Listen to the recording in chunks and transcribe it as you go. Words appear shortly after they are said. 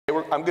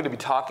I'm going to be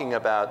talking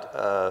about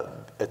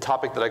a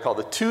topic that I call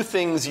the 2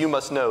 things you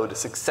must know to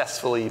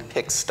successfully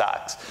pick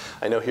stocks.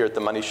 I know here at the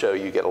Money Show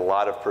you get a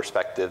lot of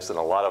perspectives and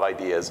a lot of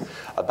ideas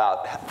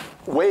about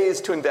ways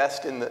to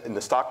invest in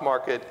the stock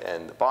market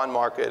and the bond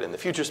market and the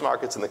futures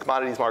markets and the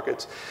commodities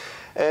markets.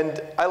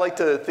 And I like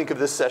to think of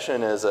this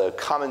session as a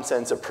common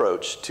sense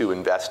approach to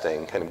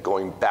investing, kind of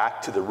going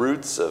back to the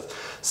roots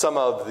of some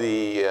of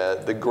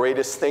the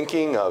greatest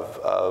thinking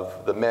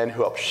of the men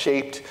who helped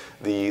shaped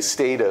the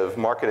state of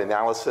market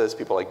analysis,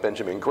 people like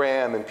Benjamin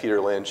Graham and Peter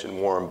Lynch and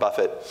Warren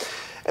Buffett.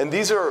 And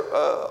these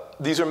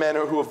are men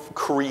who have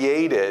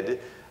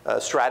created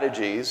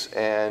strategies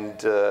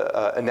and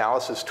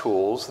analysis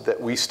tools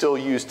that we still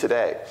use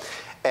today.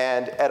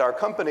 And at our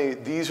company,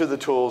 these are the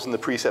tools and the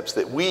precepts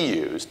that we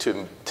use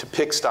to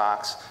pick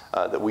stocks,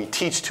 that we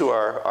teach to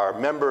our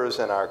members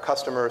and our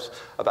customers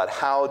about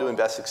how to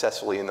invest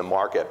successfully in the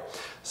market.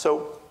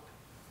 So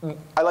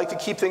I like to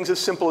keep things as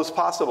simple as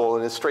possible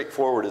and as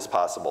straightforward as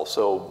possible.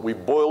 So we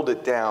boiled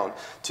it down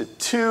to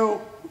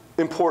 2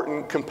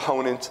 important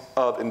components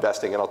of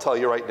investing. And I'll tell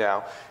you right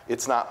now,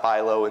 it's not buy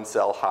low and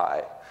sell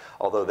high,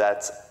 although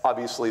that's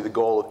obviously the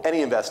goal of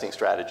any investing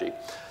strategy.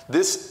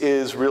 This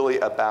is really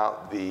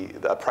about the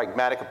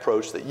pragmatic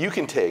approach that you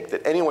can take,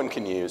 that anyone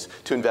can use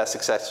to invest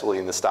successfully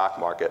in the stock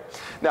market.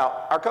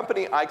 Now, our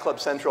company,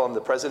 ICLUBcentral, I'm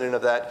the president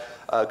of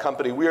that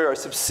company. We are a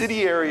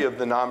subsidiary of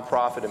the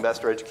nonprofit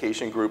investor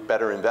education group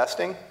Better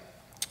Investing.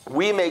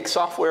 We make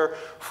software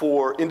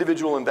for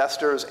individual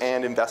investors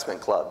and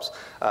investment clubs.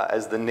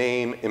 As the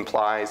name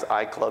implies,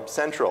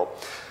 ICLUBcentral.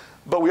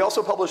 But we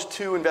also publish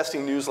 2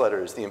 investing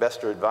newsletters, the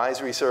Investor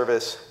Advisory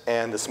Service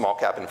and the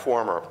SmallCap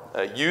Informer.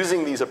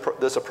 Using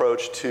this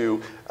approach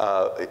to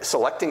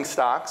selecting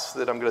stocks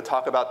that I'm going to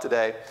talk about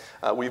today,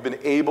 we've been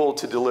able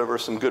to deliver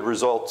some good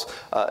results,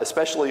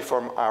 especially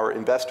from our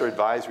Investor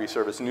Advisory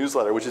Service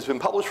newsletter, which has been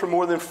published for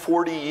more than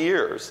 40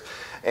 years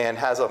and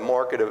has a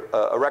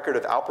record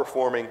of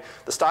outperforming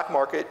the stock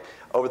market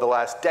over the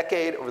last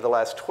decade, over the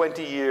last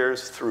 20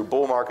 years, through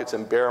bull markets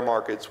and bear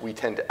markets. We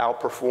tend to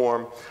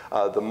outperform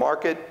the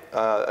market,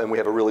 and we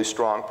have a really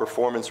strong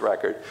performance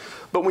record.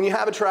 But when you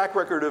have a track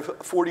record of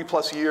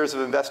 40+ years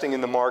of investing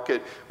in the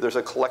market, there's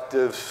a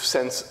collective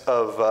sense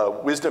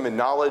of wisdom and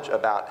knowledge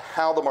about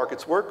how the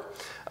markets work,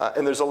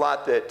 and there's a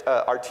lot that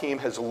our team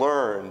has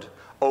learned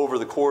over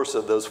the course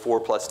of those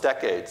 4+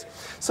 decades.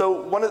 So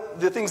one of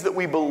the things that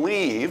we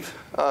believe,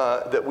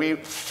 that we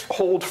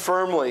hold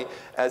firmly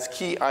as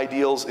key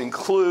ideals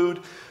include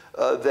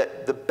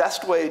that the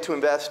best way to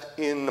invest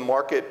in the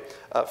market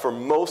for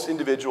most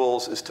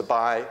individuals is to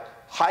buy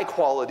high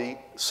quality,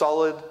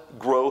 solid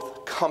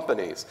growth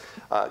companies,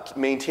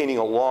 maintaining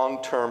a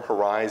long-term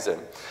horizon.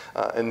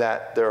 And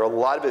that there are a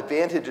lot of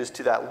advantages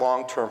to that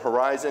long-term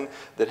horizon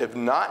that have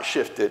not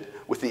shifted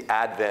with the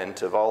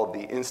advent of all of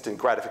the instant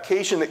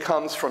gratification that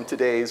comes from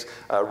today's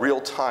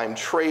real-time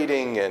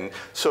trading and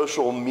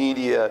social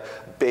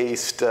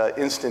media-based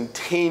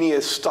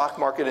instantaneous stock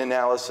market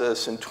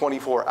analysis and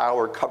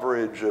 24-hour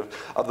coverage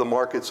of the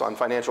markets on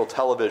financial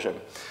television.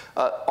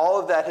 All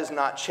of that has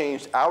not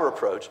changed our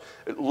approach,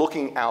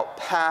 looking out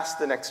past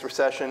the next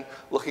recession,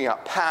 looking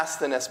out past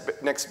the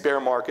next bear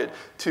market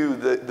to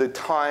the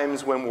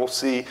times when we'll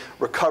see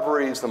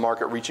recoveries, the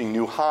market reaching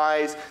new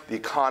highs, the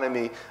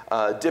economy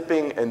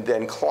dipping and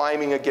then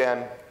climbing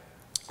again.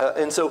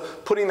 And so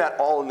putting that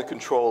all in the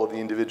control of the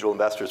individual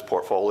investor's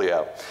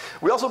portfolio.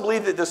 We also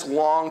believe that this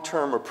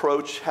long-term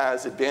approach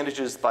has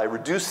advantages by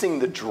reducing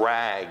the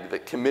drag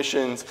that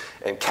commissions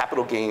and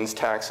capital gains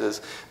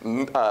taxes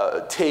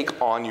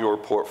take on your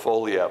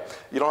portfolio.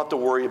 You don't have to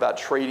worry about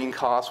trading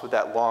costs with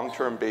that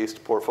long-term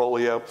based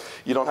portfolio.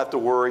 You don't have to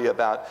worry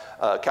about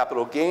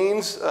capital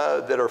gains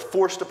that are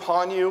forced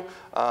upon you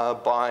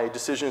by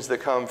decisions that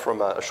come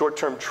from a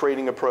short-term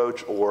trading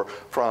approach or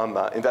from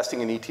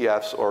investing in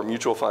ETFs or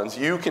mutual funds.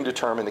 You can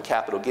determine the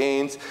capital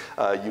gains.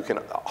 You can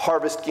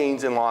harvest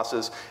gains and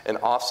losses and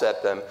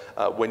offset them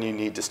when you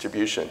need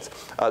distributions.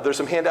 There's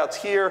some handouts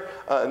here,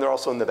 and they're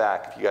also in the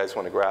back if you guys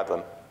want to grab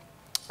them.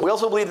 We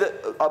also believe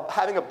that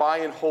having a buy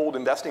and hold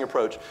investing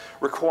approach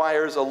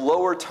requires a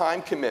lower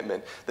time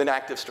commitment than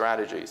active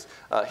strategies.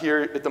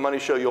 Here at the Money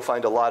Show, you'll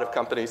find a lot of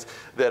companies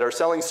that are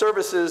selling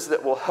services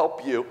that will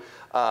help you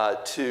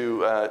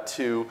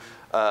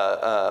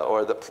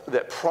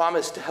that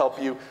promise to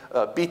help you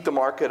beat the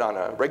market on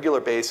a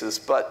regular basis,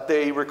 but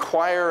they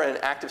require an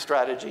active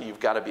strategy. You've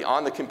got to be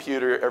on the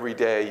computer every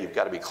day. You've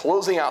got to be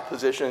closing out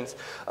positions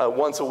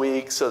once a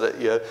week, so that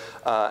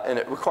and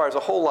it requires a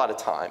whole lot of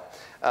time.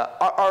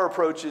 Our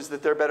approach is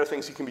that there are better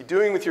things you can be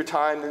doing with your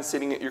time than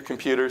sitting at your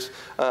computers,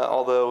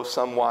 although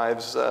some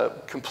wives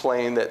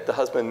complain that the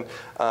husband,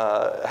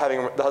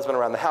 having the husband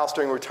around the house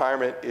during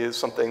retirement is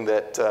something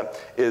that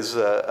is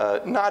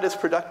not as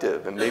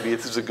productive, and maybe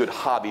this is a good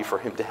hobby for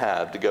him to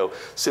have, to go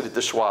sit at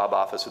the Schwab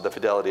office or the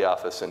Fidelity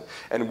office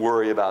and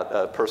worry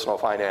about personal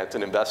finance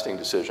and investing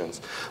decisions.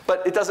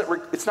 But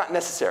it's not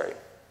necessary,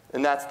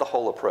 and that's the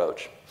whole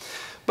approach.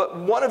 But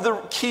one of the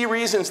key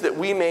reasons that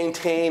we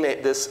maintain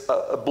this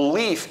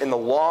belief in the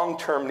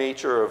long-term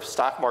nature of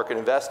stock market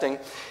investing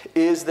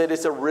is that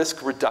it's a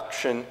risk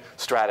reduction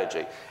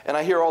strategy. And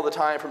I hear all the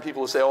time from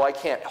people who say, oh, I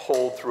can't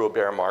hold through a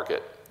bear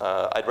market.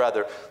 I'd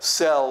rather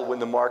sell when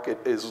the market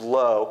is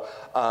low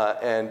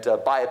and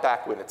buy it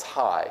back when it's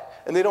high.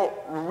 And they don't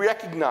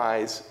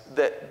recognize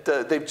that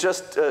they've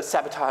just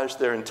sabotaged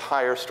their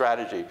entire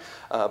strategy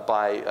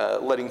by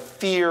letting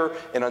fear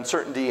and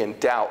uncertainty and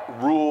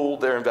doubt rule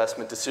their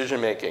investment decision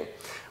making.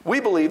 We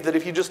believe that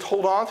if you just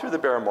hold on through the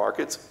bear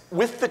markets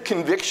with the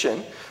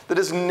conviction that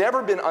has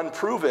never been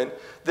unproven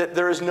that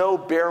there is no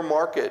bear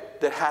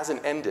market that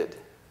hasn't ended.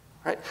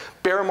 Right?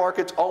 Bear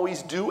markets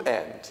always do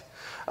end.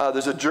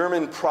 There's a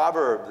German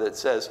proverb that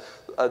says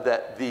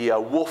that the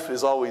wolf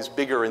is always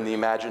bigger in the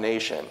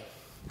imagination.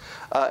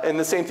 And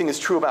the same thing is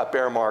true about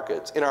bear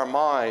markets. In our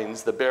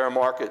minds, the bear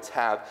markets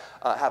have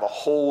a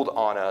hold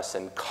on us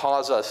and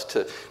cause us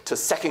to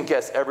second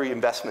guess every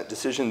investment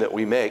decision that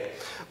we make.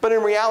 But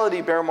in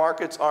reality, bear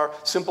markets are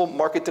simple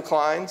market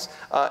declines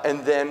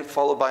and then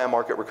followed by a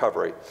market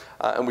recovery.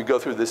 And we go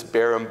through this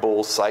bear and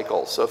bull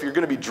cycle. So if you're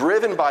going to be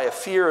driven by a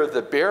fear of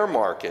the bear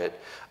market,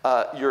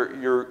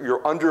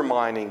 you're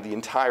undermining the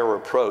entire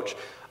approach.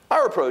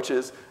 Our approach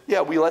is,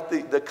 yeah, we let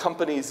the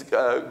company's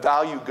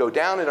value go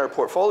down in our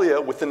portfolio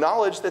with the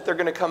knowledge that they're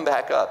going to come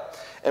back up.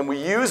 And we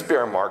use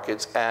bear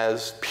markets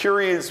as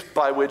periods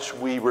by which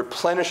we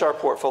replenish our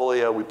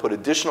portfolio, we put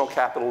additional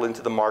capital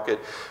into the market,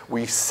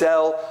 we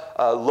sell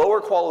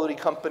lower quality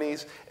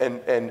companies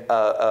and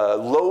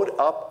load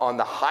up on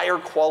the higher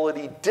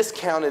quality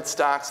discounted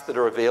stocks that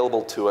are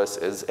available to us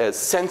as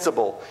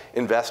sensible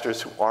investors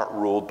who aren't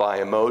ruled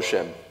by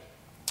emotion.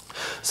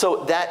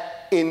 So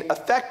that, in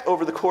effect,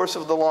 over the course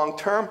of the long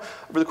term,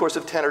 over the course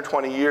of 10 or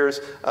 20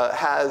 years,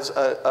 has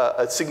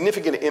a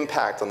significant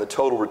impact on the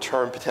total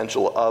return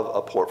potential of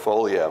a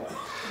portfolio.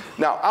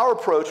 Now, our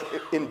approach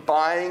in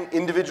buying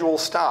individual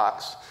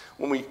stocks,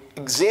 when we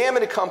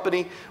examine a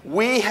company,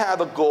 we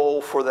have a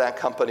goal for that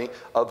company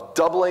of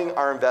doubling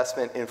our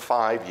investment in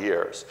 5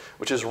 years,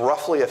 which is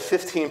roughly a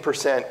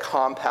 15%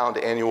 compound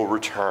annual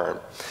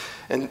return.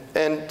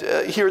 And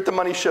here at the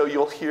Money Show,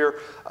 you'll hear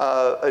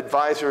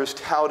advisors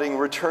touting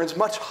returns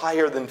much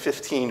higher than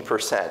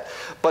 15%.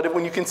 But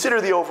when you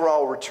consider the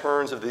overall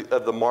returns of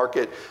the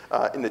market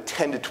in the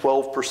 10 to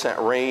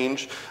 12%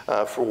 range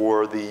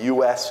for the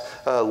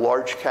US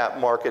large cap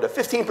market, a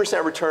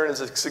 15% return is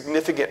a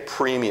significant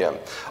premium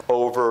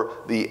over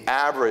the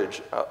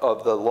average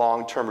of the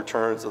long-term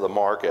returns of the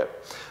market.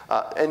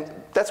 And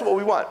that's what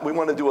we want. We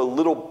want to do a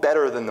little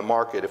better than the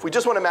market. If we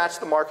just want to match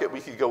the market,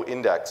 we could go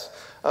index.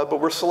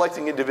 But we're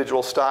selecting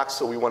individual stocks,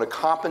 so we want to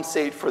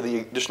compensate for the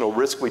additional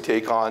risk we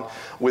take on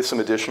with some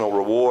additional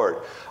reward.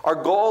 Our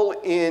goal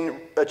in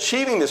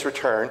achieving this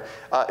return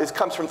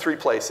comes from 3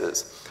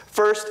 places.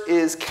 First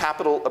is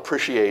capital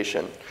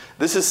appreciation.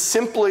 This is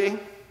simply,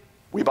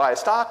 we buy a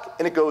stock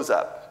and it goes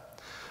up.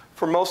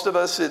 For most of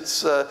us,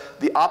 it's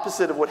the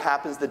opposite of what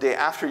happens the day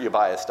after you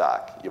buy a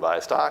stock. You buy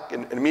a stock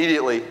and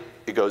immediately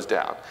it goes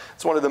down.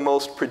 It's one of the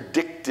most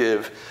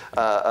predictive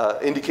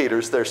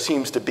indicators there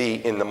seems to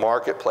be in the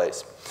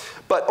marketplace.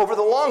 But over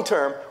the long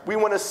term, we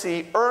want to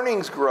see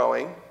earnings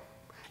growing,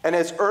 and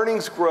as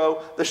earnings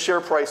grow, the share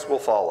price will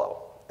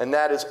follow. And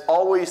that is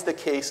always the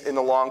case in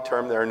the long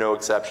term. There are no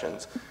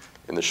exceptions.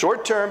 In the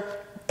short term,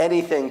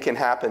 anything can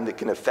happen that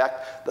can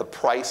affect the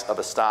price of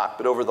a stock.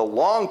 But over the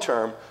long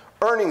term,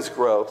 earnings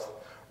growth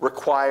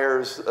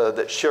requires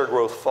that share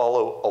growth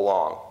follow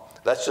along.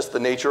 That's just the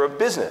nature of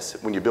business.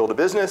 When you build a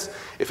business,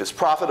 if it's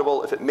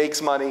profitable, if it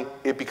makes money,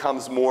 it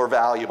becomes more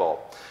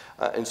valuable.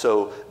 And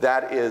so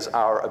that is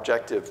our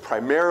objective,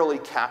 primarily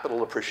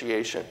capital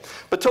appreciation.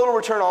 But total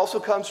return also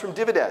comes from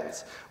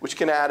dividends, which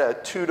can add a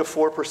 2 to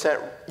 4%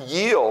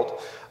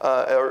 yield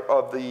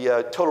of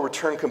the total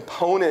return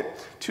component,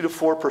 2 to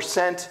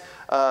 4%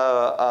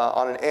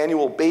 on an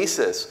annual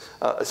basis,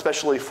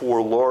 especially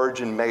for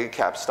large and mega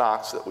cap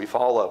stocks that we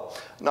follow.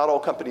 Not all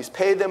companies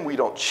pay them. We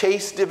don't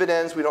chase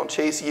dividends. We don't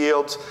chase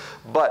yields.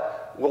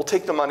 But we'll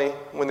take the money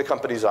when the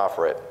companies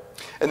offer it.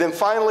 And then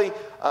finally,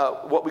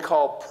 what we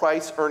call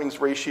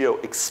price-earnings ratio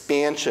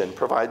expansion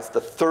provides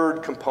the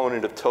 3rd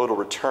component of total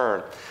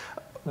return.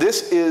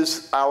 This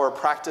is our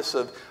practice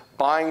of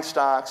buying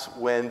stocks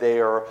when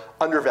they are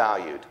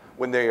undervalued,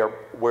 when they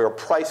are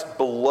priced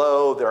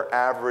below their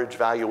average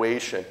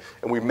valuation.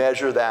 And we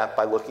measure that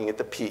by looking at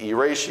the PE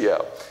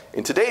ratio.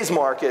 In today's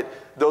market,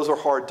 those are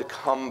hard to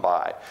come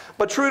by.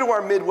 But true to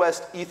our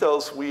Midwest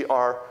ethos, we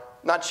are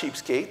not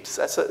cheapskates.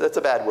 That's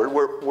a bad word.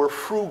 We're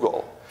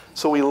frugal.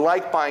 So we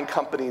like buying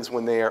companies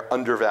when they are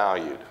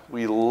undervalued.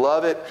 We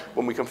love it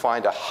when we can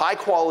find a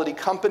high-quality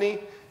company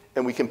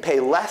and we can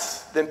pay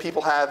less than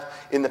people have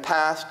in the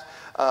past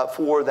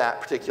for that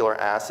particular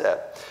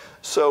asset.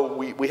 So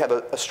we have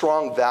a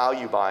strong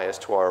value bias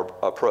to our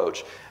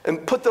approach.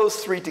 And put those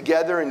 3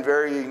 together in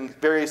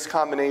various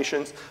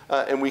combinations,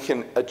 and we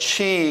can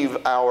achieve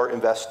our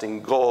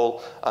investing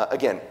goal,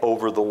 again,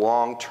 over the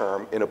long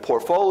term in a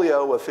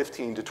portfolio of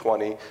 15 to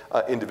 20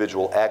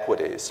 individual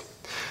equities.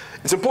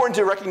 It's important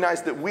to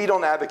recognize that we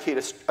don't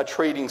advocate a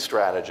trading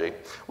strategy.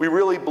 We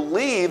really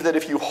believe that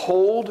if you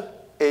hold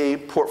a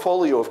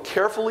portfolio of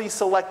carefully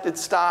selected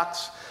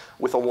stocks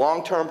with a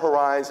long-term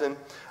horizon,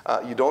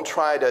 you don't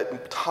try to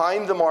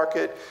time the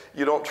market,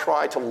 you don't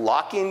try to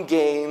lock in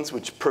gains,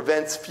 which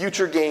prevents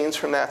future gains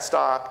from that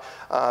stock.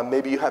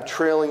 Maybe you have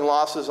trailing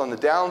losses on the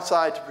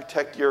downside to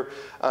protect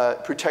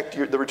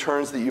the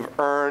returns that you've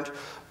earned.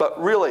 But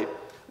really,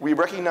 we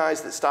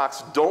recognize that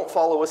stocks don't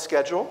follow a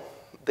schedule.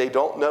 They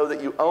don't know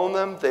that you own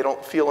them. They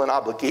don't feel an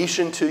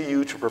obligation to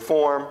you to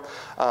perform,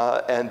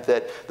 and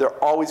that there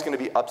are always going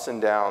to be ups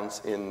and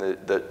downs in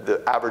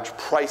the average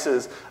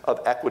prices of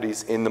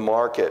equities in the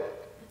market.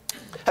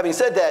 Having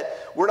said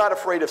that, we're not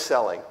afraid of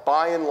selling.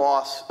 Buy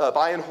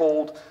and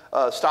hold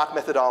stock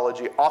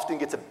methodology often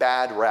gets a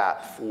bad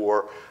rap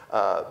for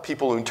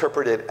people who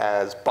interpret it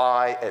as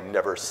buy and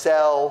never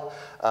sell,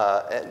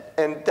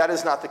 and that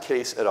is not the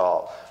case at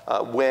all.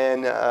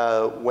 When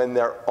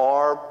there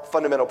are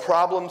fundamental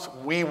problems,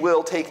 we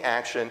will take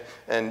action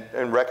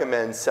and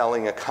recommend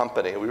selling a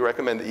company. We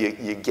recommend that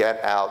you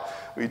get out.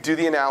 We do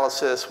the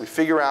analysis, we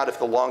figure out if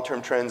the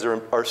long-term trends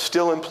are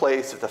still in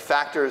place, if the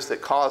factors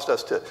that caused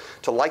us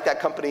to like that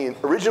company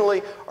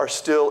originally are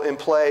still in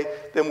play,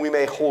 then we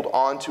may hold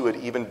on to it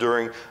even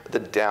during the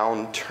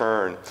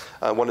downturn.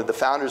 One of the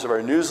founders of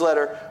our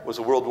newsletter was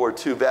a World War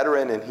II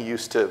veteran, and he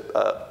used to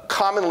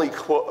commonly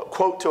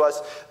quote to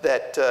us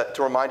that,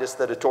 to remind us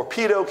that a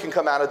torpedo can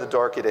come out of the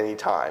dark at any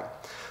time.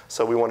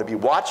 So we want to be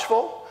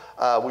watchful.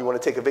 We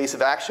want to take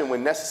evasive action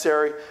when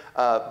necessary,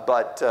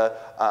 but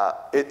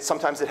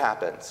sometimes it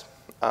happens.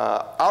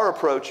 Our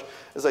approach,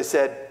 as I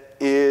said,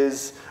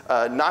 is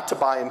not to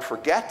buy and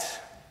forget,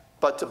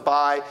 but to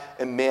buy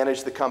and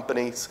manage the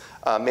companies,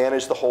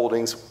 manage the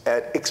holdings,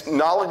 and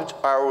acknowledge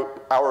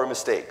our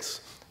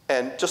mistakes.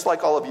 And just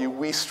like all of you,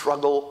 we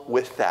struggle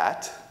with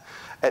that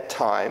at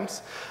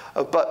times.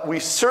 But we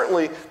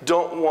certainly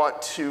don't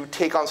want to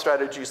take on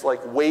strategies like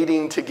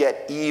waiting to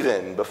get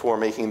even before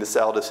making the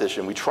sell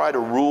decision. We try to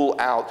rule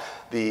out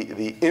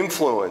the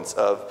influence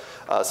of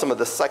some of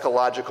the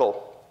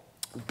psychological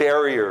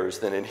barriers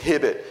that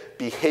inhibit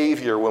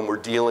behavior when we're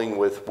dealing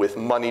with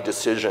money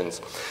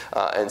decisions.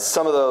 And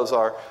some of those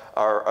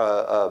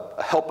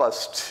help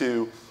us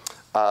to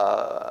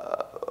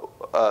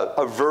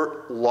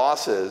avert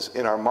losses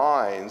in our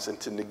minds and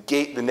to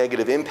negate the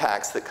negative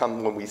impacts that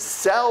come when we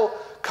sell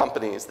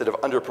companies that have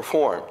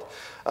underperformed.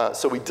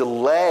 So we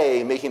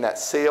delay making that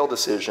sale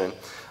decision,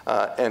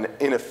 and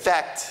in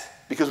effect,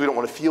 because we don't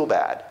want to feel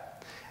bad,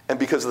 and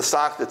because the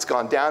stock that's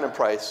gone down in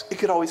price, it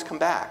could always come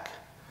back.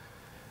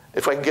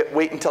 If I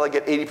wait until I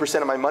get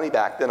 80% of my money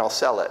back, then I'll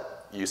sell it,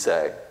 you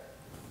say.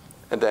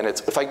 And then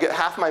if I get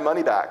half my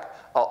money back,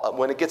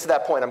 when it gets to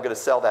that point, I'm going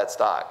to sell that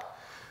stock.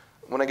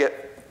 When I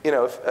get,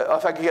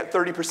 if I can get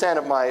 30%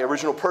 of my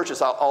original purchase,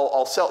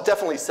 I'll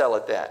definitely sell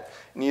it then.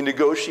 And you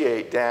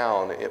negotiate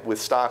down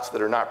with stocks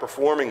that are not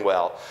performing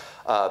well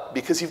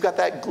because you've got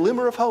that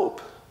glimmer of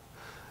hope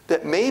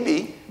that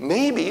maybe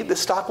the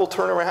stock will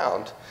turn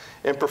around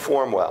and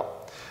perform well.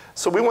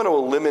 So we want to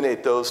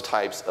eliminate those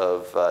types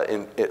of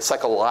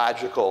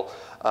psychological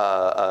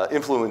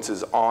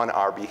influences on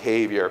our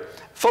behavior.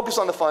 Focus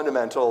on the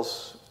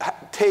fundamentals.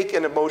 Take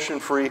an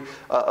emotion-free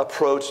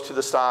approach to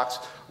the stocks.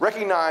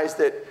 Recognize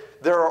that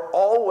there are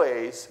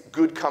always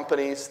good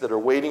companies that are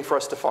waiting for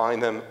us to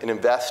find them and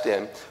invest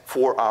in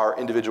for our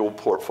individual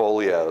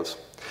portfolios.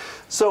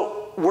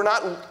 So we're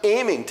not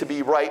aiming to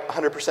be right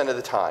 100% of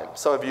the time.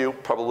 Some of you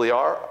probably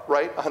are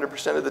right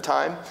 100% of the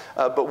time,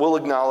 but we'll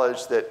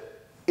acknowledge that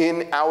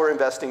in our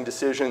investing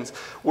decisions,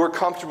 we're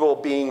comfortable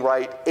being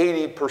right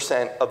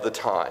 80% of the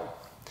time.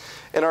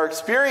 And our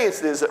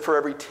experience is that for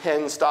every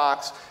 10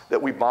 stocks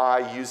that we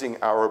buy using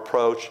our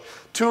approach,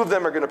 2 of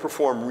them are going to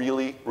perform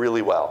really,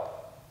 really well.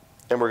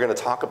 And we're going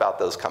to talk about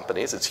those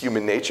companies. It's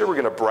human nature. We're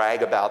going to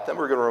brag about them.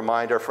 We're going to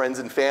remind our friends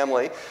and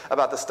family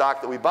about the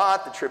stock that we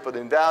bought, the tripled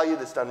in value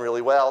that's done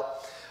really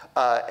well.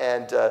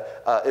 And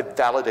it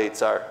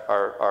validates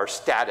our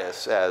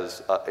status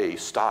as a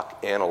stock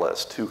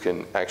analyst who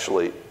can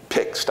actually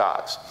pick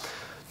stocks.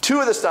 2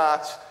 of the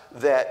stocks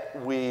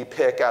that we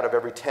pick out of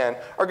every 10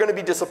 are going to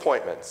be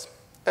disappointments.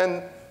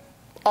 And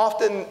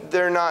often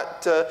they're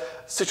not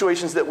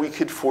situations that we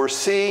could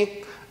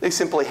foresee. They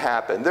simply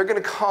happen. They're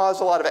going to cause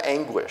a lot of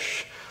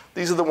anguish.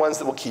 These are the ones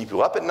that will keep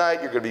you up at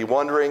night. You're going to be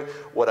wondering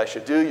what I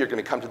should do. You're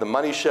going to come to the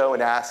Money Show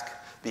and ask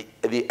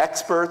the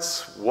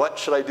experts, what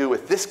should I do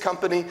with this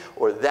company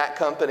or that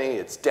company?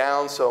 It's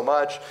down so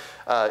much.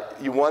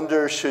 You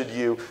wonder, should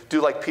you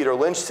do like Peter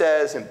Lynch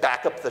says and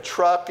back up the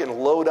truck and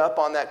load up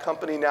on that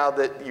company now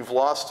that you've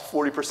lost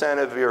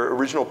 40% of your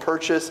original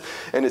purchase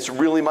and it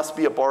really must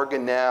be a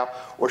bargain now,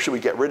 or should we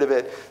get rid of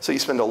it? So you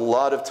spend a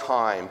lot of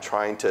time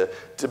trying to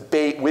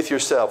debate with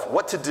yourself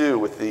what to do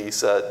with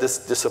this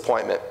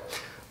disappointment.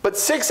 But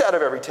 6 out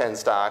of every 10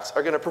 stocks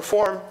are going to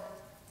perform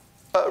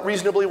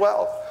reasonably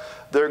well.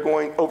 They're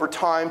going over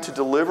time to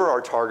deliver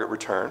our target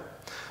return.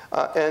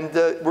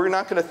 We're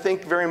not going to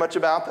think very much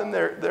about them.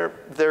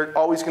 They're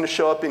always going to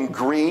show up in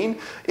green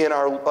in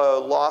our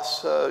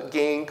loss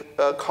gain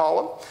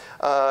column.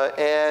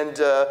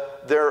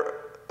 They're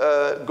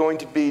going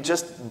to be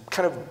just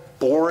kind of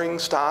boring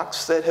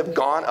stocks that have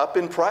gone up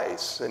in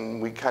price, and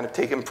we kind of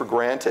take them for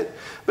granted.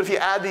 But if you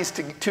add these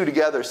two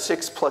together,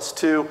 6 plus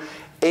 2,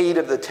 8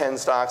 of the 10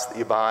 stocks that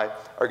you buy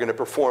are going to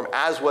perform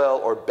as well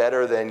or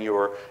better than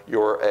your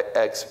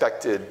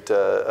expected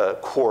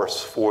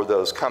course for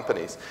those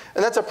companies.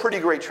 And that's a pretty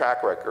great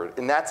track record,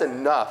 and that's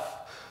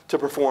enough to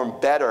perform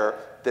better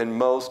than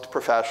most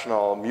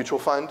professional mutual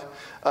fund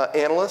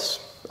analysts.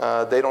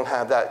 They don't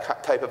have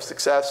that type of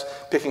success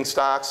picking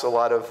stocks. A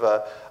lot of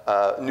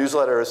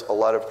newsletters, a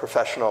lot of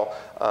professional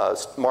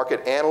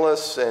market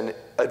analysts and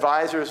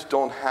advisors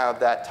don't have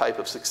that type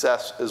of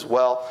success as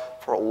well,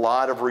 for a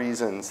lot of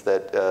reasons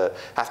that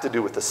have to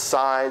do with the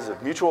size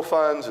of mutual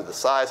funds or the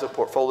size of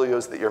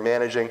portfolios that you're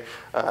managing,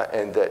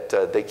 and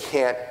that they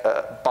can't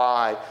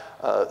buy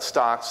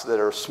stocks that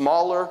are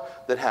smaller,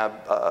 that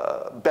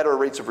have better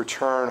rates of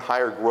return,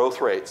 higher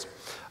growth rates.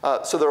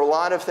 So there are a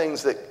lot of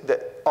things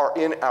that are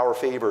in our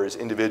favor as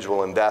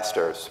individual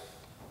investors.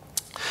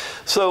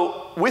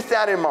 So with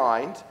that in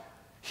mind,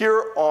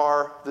 here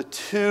are the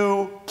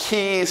 2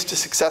 keys to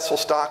successful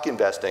stock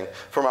investing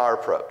from our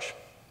approach.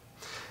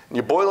 And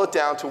you boil it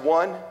down to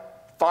 1,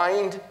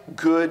 find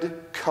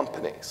good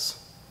companies.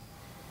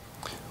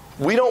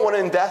 We don't want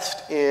to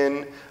invest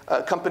in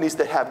companies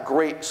that have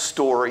great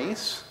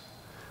stories.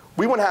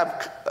 We want to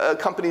have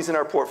companies in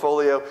our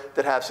portfolio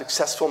that have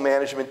successful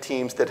management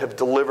teams that have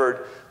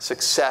delivered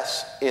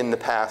success in the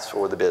past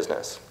for the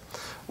business.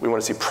 We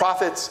want to see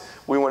profits.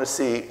 We want to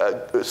see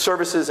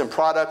services and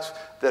products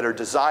that are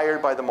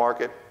desired by the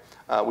market.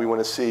 We want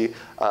to see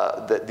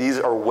that these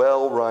are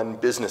well-run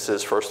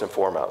businesses first and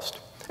foremost.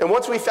 And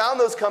once we found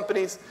those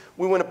companies,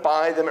 we want to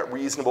buy them at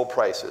reasonable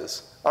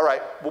prices. All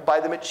right, we'll buy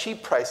them at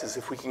cheap prices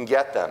if we can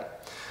get them.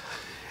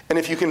 And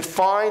if you can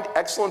find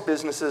excellent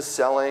businesses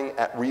selling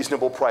at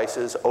reasonable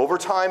prices over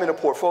time in a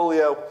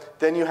portfolio,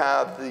 then you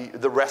have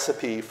the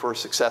recipe for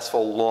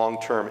successful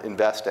long-term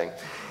investing.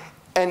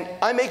 And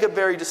I make a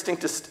very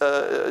distinct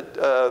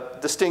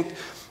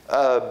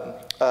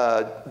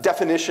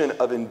definition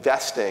of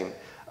investing,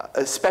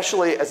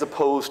 especially as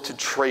opposed to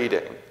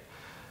trading.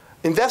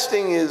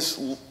 Investing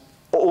is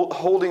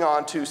holding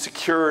on to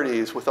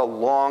securities with a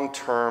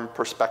long-term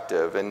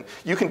perspective. And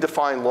you can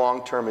define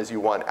long-term as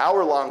you want.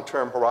 Our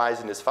long-term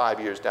horizon is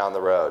 5 years down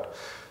the road.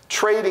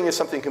 Trading is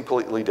something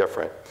completely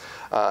different.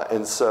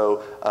 And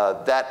so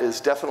that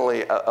is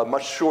definitely a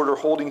much shorter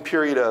holding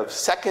period of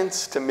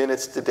seconds to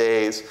minutes to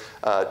days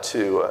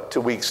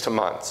to weeks to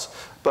months.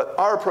 But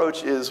our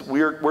approach is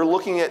we're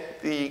looking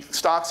at the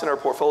stocks in our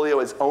portfolio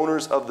as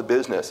owners of the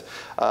business.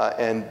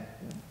 And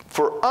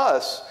for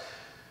us,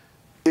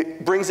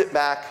 it brings it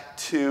back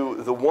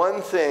to the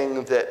one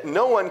thing that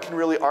no one can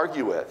really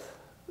argue with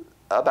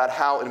about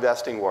how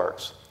investing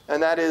works.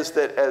 And that is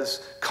that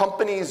as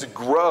companies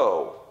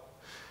grow,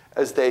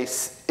 as they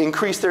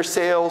increase their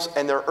sales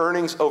and their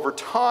earnings over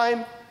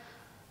time,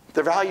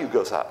 their value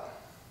goes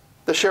up.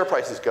 The share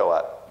prices go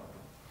up,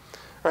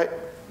 right?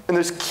 And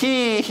the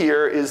key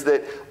here is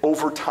that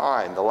over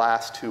time, the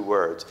last 2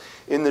 words.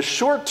 In the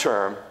short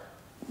term,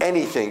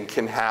 anything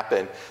can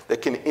happen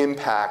that can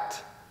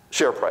impact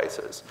share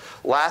prices.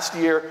 Last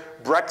year,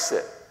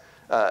 Brexit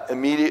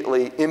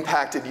immediately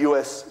impacted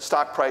US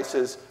stock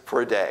prices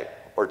for a day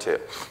or 2,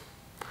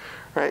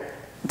 right?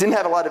 Didn't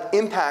have a lot of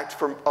impact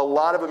from a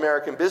lot of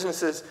American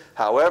businesses.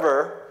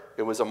 However,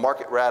 it was a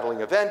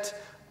market-rattling event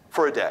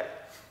for a day,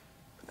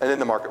 and then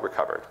the market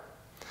recovered,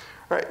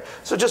 right?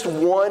 So just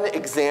one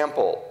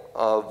example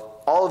of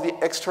all of the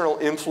external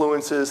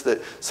influences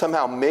that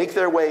somehow make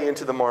their way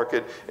into the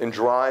market and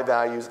drive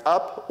values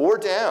up or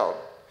down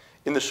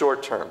in the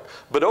short term.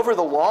 But over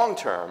the long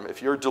term,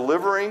 if you're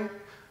delivering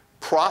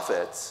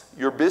profits,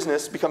 your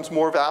business becomes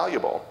more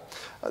valuable.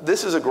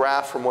 This is a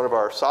graph from one of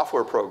our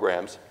software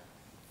programs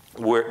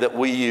that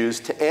we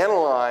use to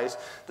analyze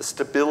the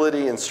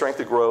stability and strength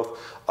of growth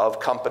of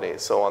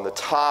companies. So on the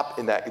top,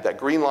 in that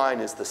green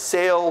line, is the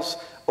sales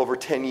over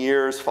 10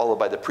 years, followed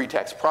by the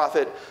pre-tax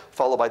profit,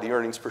 followed by the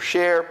earnings per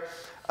share.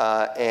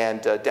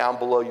 And down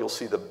below, you'll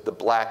see the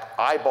black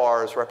eye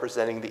bars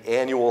representing the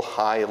annual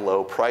high and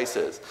low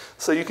prices.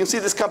 So you can see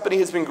this company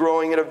has been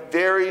growing at a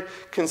very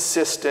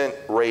consistent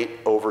rate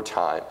over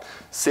time.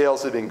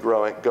 Sales have been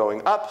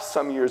going up,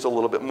 some years a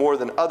little bit more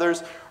than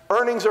others.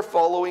 Earnings are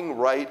following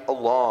right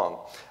along.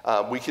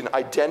 We can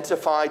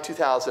identify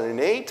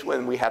 2008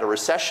 when we had a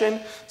recession,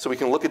 so we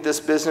can look at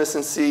this business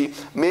and see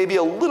maybe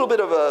a little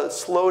bit of a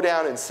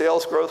slowdown in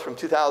sales growth from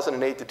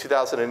 2008 to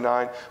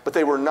 2009, but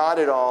they were not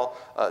at all,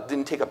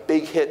 didn't take a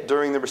big hit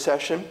during the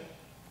recession.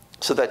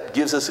 So that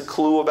gives us a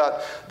clue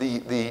about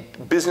the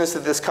business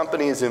that this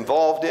company is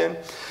involved in.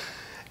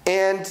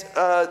 And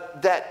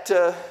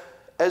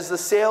as the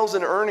sales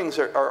and earnings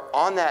are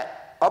on that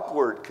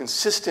upward,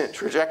 consistent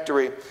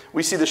trajectory,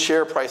 we see the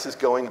share prices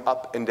going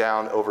up and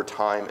down over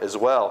time as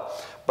well,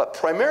 but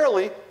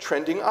primarily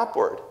trending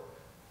upward.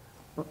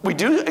 We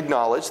do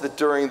acknowledge that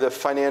during the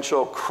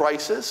financial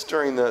crisis,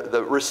 during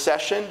the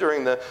recession,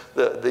 during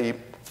the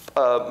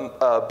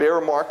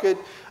bear market,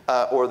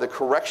 or the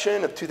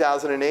correction of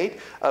 2008,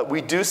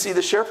 we do see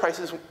the share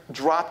prices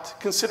dropped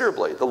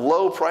considerably. The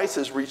low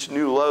prices reached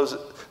new lows,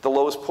 the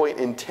lowest point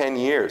in 10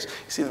 years.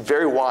 You see the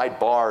very wide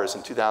bars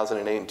in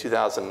 2008 and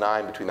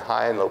 2009 between the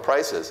high and low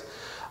prices.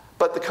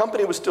 But the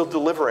company was still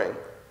delivering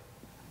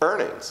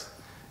earnings.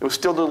 It was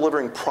still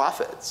delivering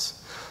profits.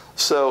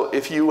 So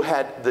if you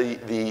had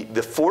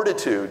the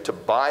fortitude to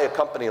buy a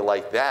company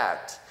like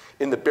that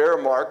in the bear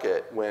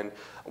market,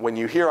 when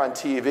you hear on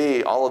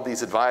TV all of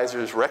these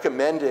advisors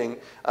recommending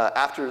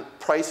after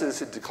prices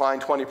had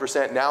declined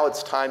 20%, now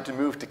it's time to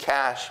move to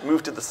cash,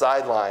 move to the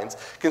sidelines,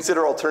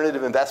 consider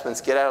alternative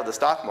investments, get out of the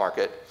stock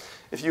market.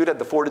 If you had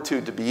the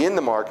fortitude to be in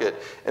the market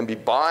and be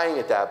buying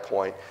at that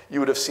point, you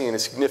would have seen a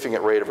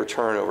significant rate of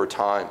return over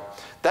time.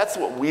 That's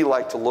what we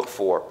like to look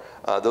for.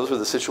 Those are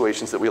the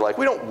situations that we like.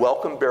 We don't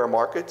welcome bear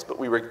markets, but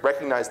we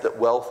recognize that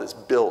wealth is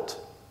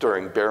built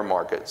during bear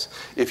markets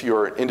if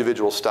you're an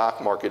individual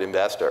stock market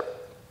investor.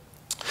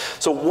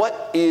 So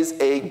what is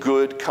a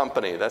good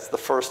company? That's the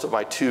first of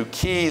my two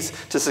keys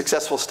to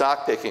successful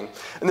stock picking.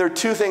 And there are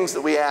two things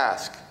that we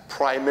ask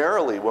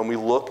primarily when we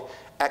look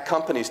at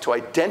companies to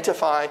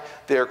identify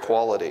their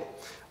quality.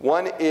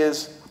 One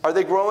is, are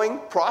they growing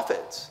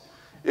profits?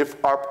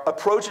 If our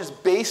approach is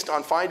based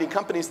on finding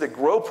companies that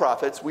grow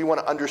profits, we want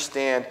to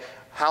understand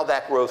how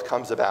that growth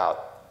comes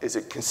about. Is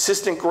it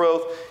consistent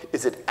growth?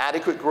 Is it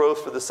adequate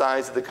growth for the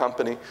size of the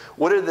company?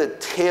 What are the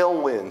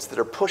tailwinds that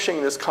are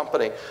pushing this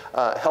company,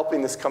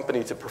 helping this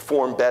company to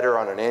perform better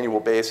on an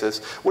annual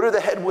basis? What are the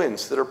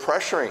headwinds that are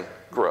pressuring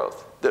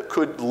growth that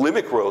could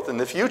limit growth in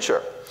the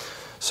future?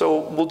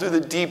 So we'll do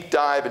the deep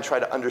dive and try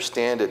to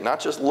understand it, not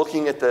just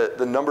looking at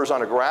the numbers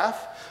on a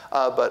graph,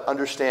 but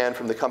understand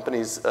from the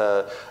company's,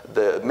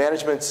 the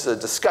management's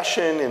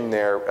discussion in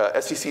their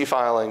SEC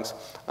filings,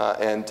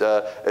 and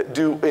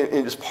do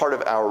it as part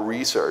of our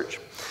research.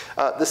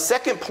 The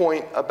second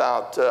point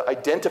about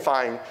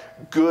identifying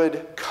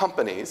good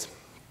companies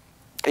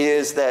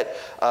is that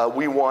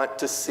we want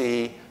to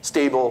see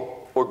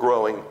stable or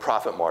growing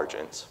profit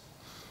margins.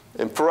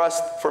 And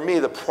for me,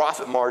 the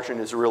profit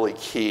margin is really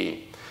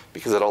key,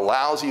 because it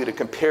allows you to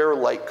compare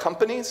like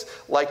companies,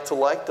 like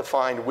to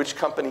find which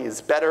company is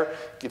better,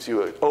 gives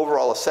you an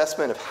overall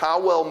assessment of how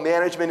well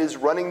management is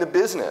running the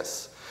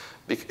business.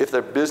 If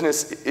their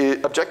business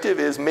objective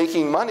is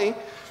making money,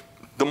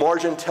 the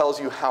margin tells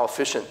you how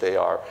efficient they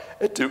are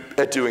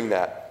at doing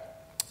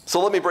that.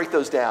 So let me break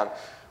those down.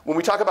 When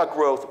we talk about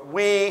growth,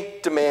 we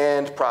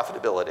demand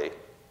profitability.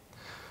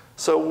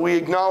 So we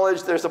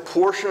acknowledge there's a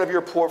portion of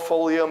your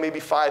portfolio, maybe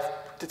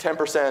 5 to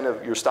 10%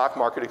 of your stock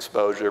market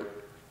exposure,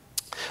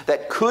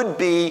 that could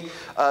be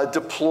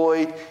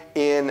deployed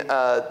in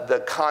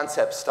the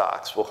concept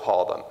stocks, we'll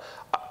call them.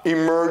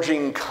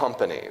 Emerging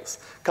companies.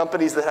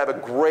 Companies that have a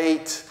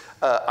great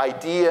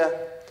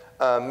idea,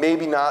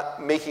 maybe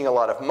not making a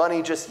lot of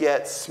money just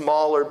yet,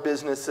 smaller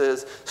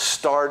businesses,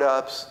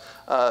 startups.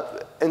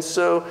 And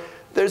so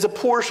there's a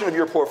portion of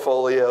your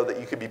portfolio that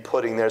you could be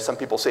putting there. Some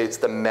people say it's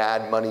the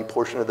mad money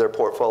portion of their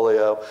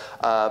portfolio,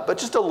 but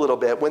just a little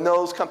bit. When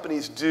those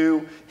companies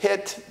do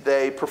hit,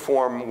 they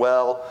perform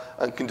well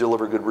and can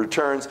deliver good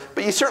returns,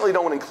 but you certainly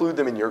don't want to include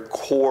them in your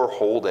core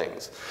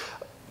holdings.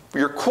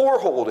 Your core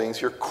holdings,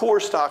 your core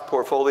stock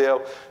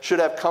portfolio, should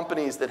have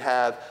companies that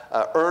have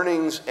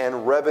earnings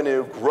and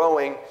revenue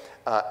growing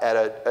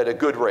at a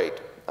good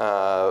rate,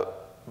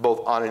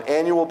 both on an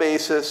annual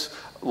basis,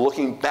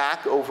 looking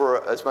back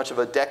over as much of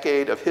a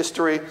decade of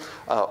history,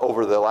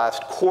 over the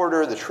last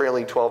quarter, the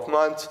trailing 12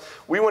 months.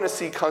 We want to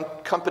see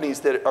companies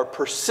that are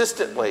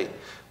persistently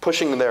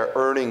pushing their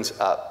earnings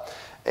up.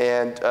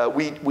 And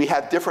we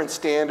have different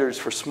standards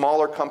for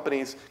smaller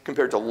companies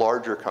compared to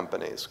larger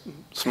companies.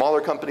 Smaller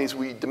companies,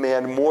 we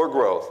demand more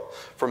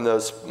growth from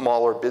those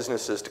smaller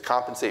businesses to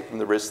compensate from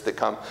the risks that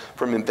come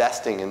from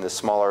investing in the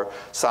smaller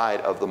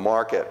side of the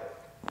market.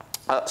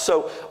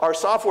 So our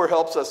software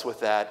helps us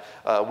with that.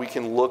 We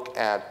can look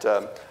at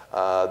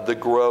the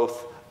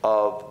growth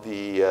of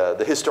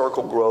the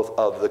historical growth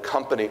of the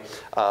company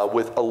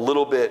with a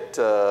little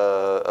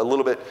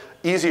bit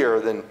easier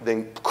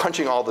than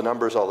crunching all the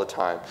numbers all the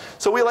time.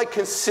 So we like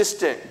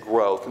consistent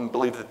growth and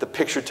believe that the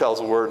picture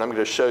tells a word. And I'm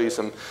going to show you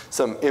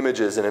some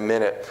images in a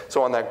minute.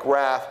 So on that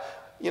graph,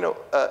 you know,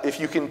 if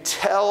you can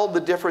tell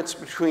the difference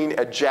between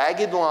a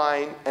jagged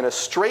line and a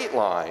straight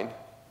line,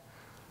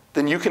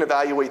 then you can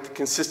evaluate the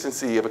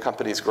consistency of a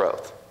company's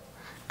growth,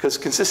 because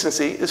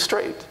consistency is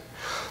straight.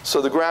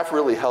 So the graph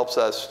really helps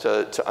us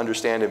to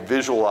understand and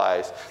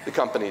visualize the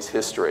company's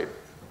history.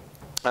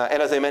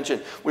 And as I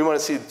mentioned, we want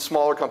to see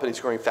smaller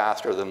companies growing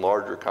faster than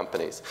larger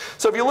companies.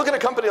 So if you look at a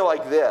company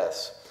like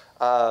this,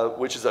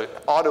 which is an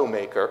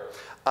automaker,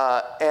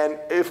 and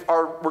if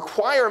our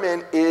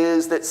requirement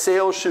is that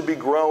sales should be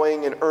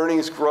growing and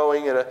earnings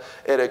growing at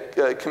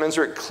a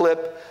commensurate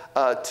clip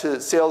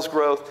to sales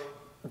growth,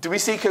 do we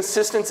see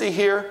consistency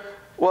here?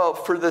 Well,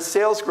 for the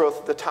sales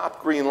growth, the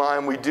top green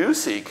line, we do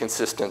see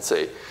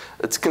consistency.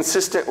 It's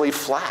consistently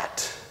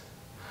flat.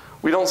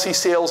 We don't see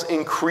sales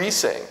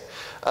increasing.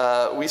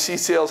 We see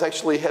sales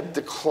actually have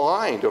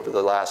declined over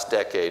the last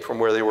decade from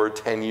where they were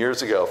 10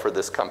 years ago for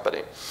this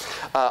company.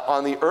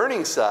 On the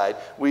earnings side,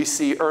 we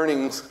see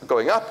earnings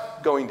going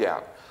up, going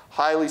down.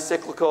 Highly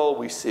cyclical.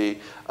 We see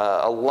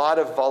a lot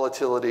of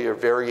volatility or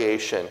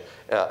variation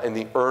in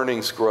the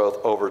earnings growth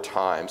over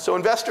time. So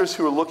investors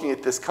who are looking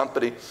at this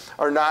company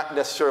are not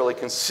necessarily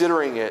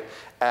considering it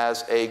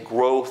as a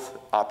growth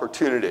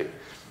opportunity.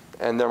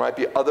 And there might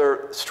be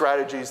other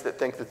strategies that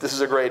think that this is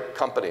a great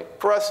company.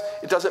 For us,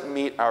 it doesn't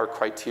meet our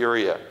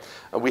criteria.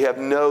 We have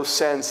no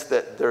sense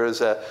that there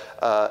is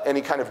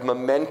any kind of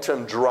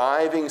momentum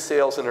driving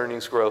sales and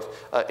earnings growth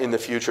in the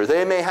future.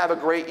 They may have a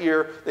great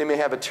year. They may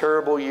have a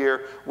terrible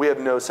year. We have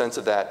no sense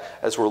of that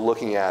as we're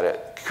looking at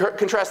it.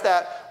 Contrast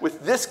that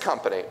with this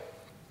company,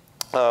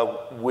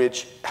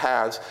 which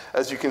has,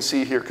 as you can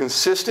see here,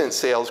 consistent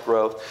sales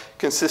growth,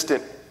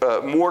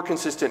 more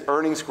consistent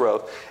earnings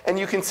growth. And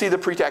you can see the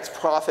pre-tax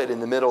profit in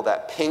the middle,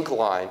 that pink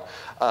line,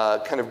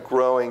 kind of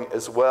growing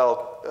as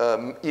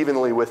well,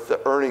 evenly with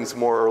the earnings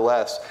more or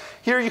less.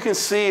 Here you can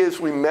see as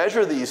we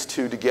measure these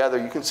two together,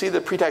 you can see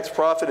the pre-tax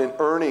profit and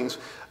earnings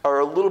are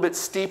a little bit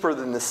steeper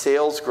than the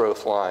sales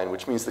growth line,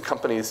 which means the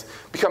company is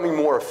becoming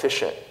more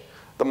efficient.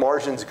 The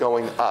margin's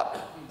going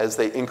up as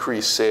they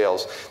increase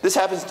sales. This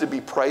happens to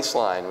be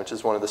Priceline, which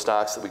is one of the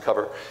stocks that we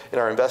cover in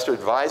our investor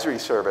advisory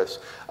service.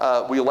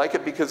 We like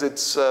it because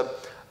it's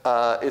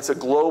a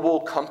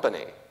global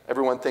company.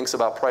 Everyone thinks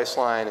about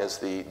Priceline as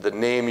the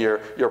name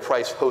your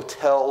price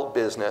hotel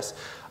business,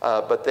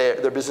 but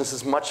their business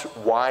is much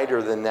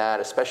wider than that,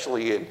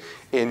 especially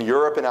in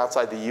Europe and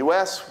outside the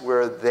US,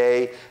 where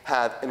they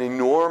have an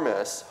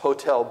enormous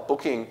hotel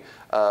booking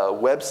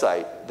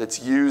website that's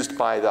used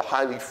by the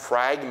highly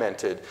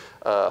fragmented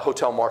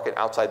hotel market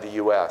outside the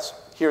US.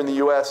 Here in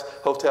the US,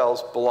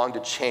 hotels belong to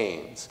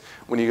chains.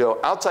 When you go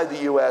outside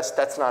the US,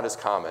 that's not as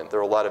common. There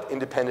are a lot of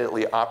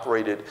independently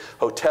operated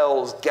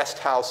hotels, guest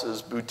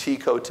houses,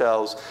 boutique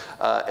hotels,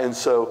 and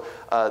so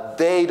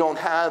they don't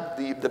have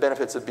the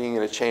benefits of being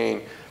in a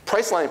chain.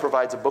 Priceline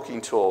provides a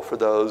booking tool for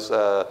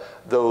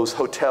those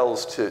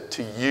hotels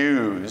to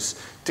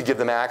use to give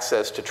them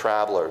access to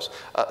travelers.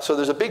 So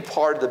there's a big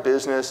part of the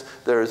business.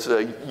 There's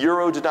a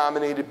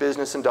euro-denominated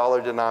business and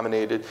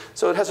dollar-denominated.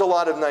 So it has a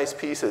lot of nice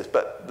pieces.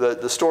 But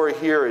the story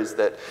here is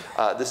that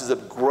this is a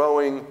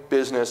growing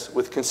business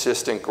with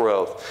consistent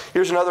growth.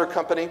 Here's another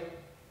company.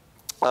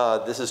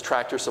 This is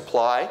Tractor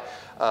Supply,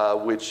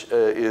 which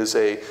is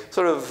a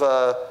sort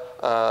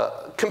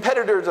of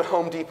competitor to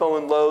Home Depot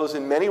and Lowe's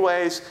in many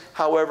ways.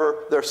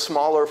 However, they're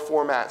smaller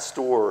format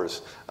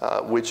stores,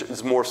 which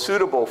is more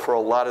suitable for a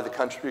lot of the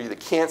country that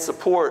can't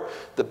support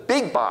the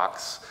big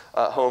box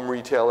home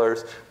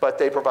retailers, but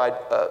they provide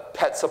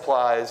pet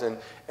supplies and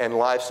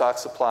livestock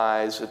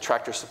supplies,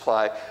 Tractor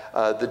Supply,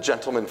 the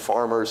gentleman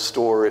farmer's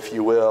store, if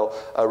you will,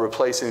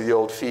 replacing the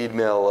old feed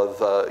mill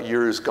of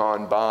years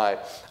gone by.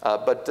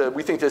 But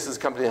we think this is a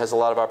company that has a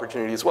lot of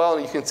opportunity as well.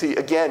 And you can see,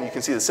 again, you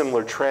can see the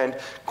similar trend.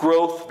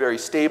 Growth, very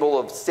stable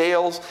of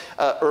sales,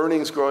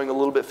 earnings growing a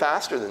little bit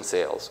faster than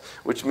sales,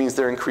 which means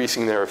they're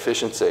increasing their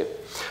efficiency.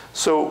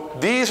 So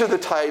these are the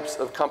types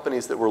of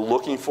companies that we're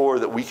looking for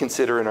that we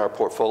consider in our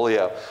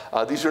portfolio.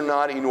 These are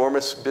not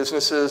enormous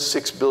businesses,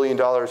 $6 billion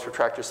for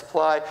Tractor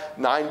Supply,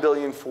 $9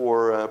 billion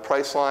for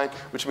Priceline,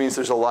 which means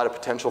there's a lot of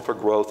potential for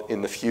growth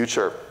in the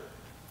future.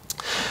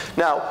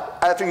 Now,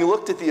 after you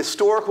looked at the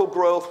historical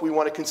growth, we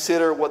want to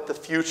consider what the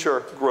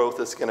future growth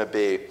is going to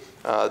be.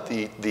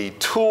 The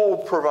tool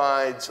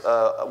provides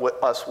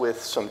us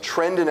with some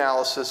trend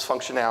analysis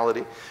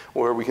functionality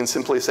where we can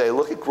simply say,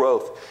 look at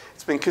growth.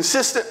 It's been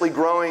consistently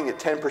growing at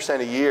 10%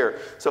 a year.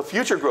 So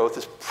future growth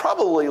is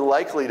probably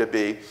likely to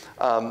be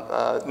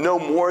no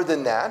more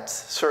than that,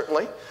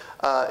 certainly.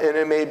 And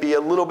it may be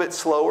a little bit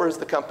slower as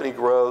the company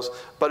grows,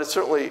 but it's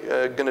certainly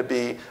going to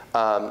be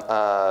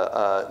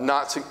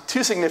not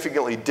too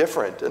significantly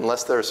different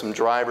unless there are some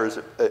drivers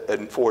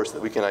in force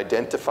that we can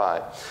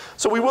identify.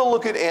 So we will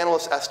look at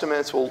analyst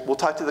estimates. We'll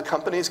talk to the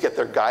companies, get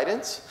their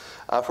guidance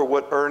for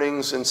what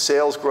earnings and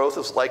sales growth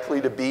is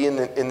likely to be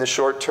in the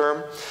short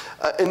term.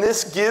 And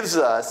this gives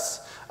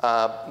us,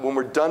 when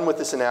we're done with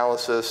this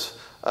analysis,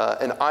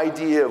 an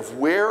idea of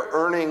where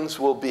earnings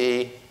will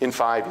be in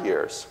 5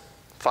 years.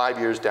 5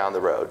 years down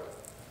the road.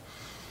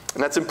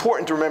 And that's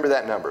important to remember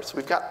that number. So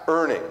we've got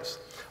earnings,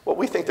 what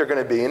we think they're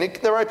going to be. And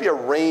there might be a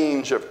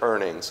range of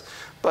earnings,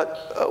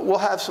 but we'll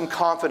have some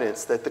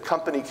confidence that the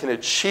company can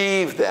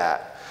achieve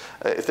that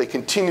if they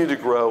continue to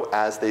grow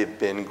as they've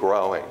been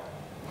growing.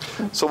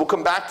 So we'll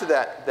come back to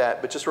that,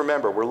 but just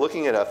remember, we're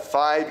looking at a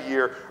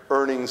 5-year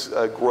earnings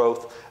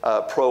growth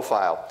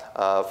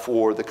profile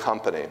for the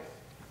company.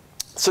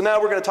 So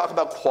now we're going to talk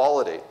about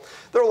quality.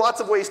 There are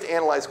lots of ways to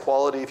analyze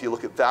quality. If you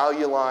look at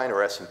Value Line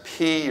or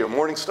S&P or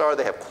Morningstar,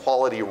 they have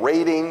quality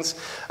ratings.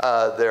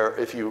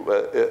 If you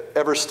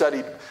ever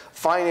studied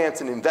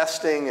finance and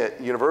investing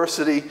at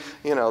university,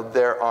 you know,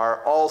 there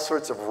are all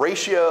sorts of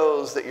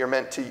ratios that you're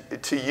meant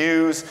to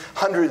use,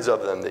 hundreds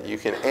of them that you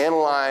can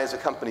analyze a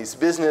company's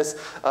business,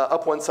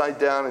 up one side,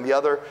 down and the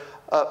other.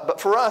 But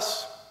for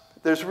us,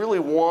 there's really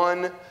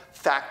one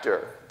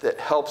factor that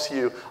helps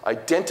you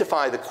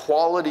identify the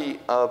quality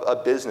of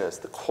a business,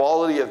 the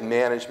quality of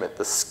management,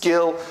 the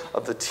skill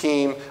of the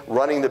team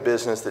running the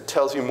business that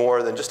tells you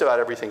more than just about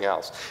everything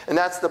else. And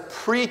that's the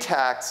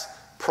pre-tax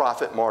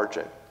profit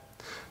margin.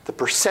 The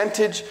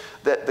percentage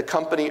that the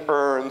company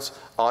earns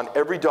on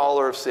every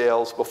dollar of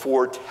sales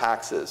before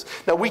taxes.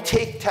 Now, we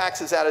take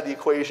taxes out of the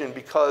equation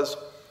because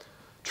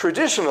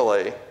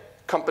traditionally,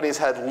 companies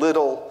had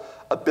little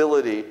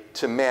ability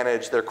to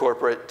manage their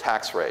corporate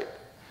tax rate.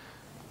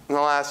 In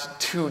the last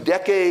 2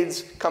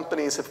 decades,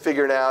 companies have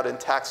figured out, and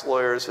tax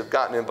lawyers have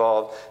gotten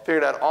involved,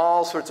 figured out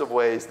all sorts of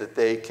ways that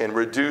they can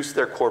reduce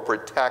their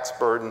corporate tax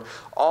burden,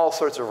 all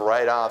sorts of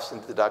write-offs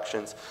and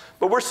deductions.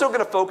 But we're still going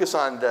to focus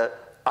on the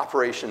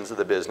operations of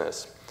the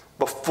business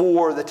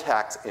before the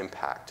tax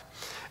impact.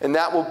 And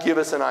that will give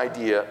us an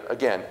idea,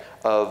 again,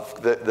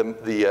 of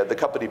the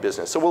company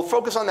business. So we'll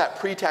focus on that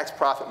pre-tax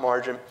profit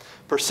margin,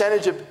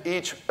 percentage of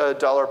each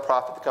dollar of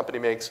profit the company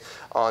makes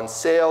on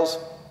sales.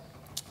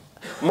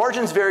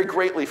 Margins vary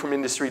greatly from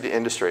industry to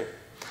industry,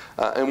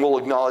 and we'll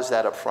acknowledge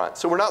that up front.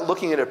 So we're not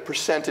looking at a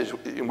percentage.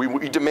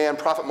 We demand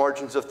profit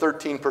margins of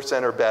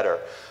 13% or better.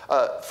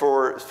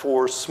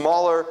 For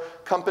smaller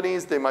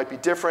companies, they might be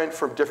different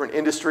from different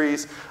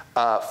industries.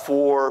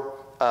 For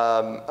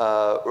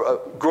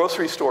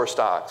grocery store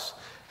stocks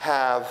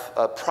have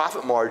a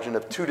profit margin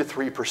of 2 to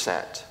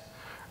 3%.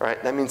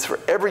 Right? That means for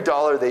every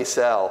dollar they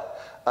sell,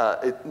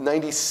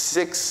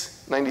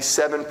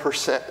 97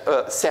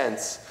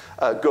 cents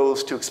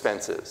goes to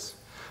expenses.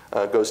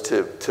 Goes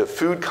to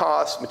food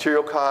costs,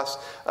 material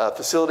costs,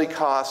 facility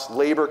costs,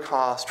 labor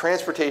costs,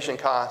 transportation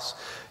costs.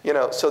 You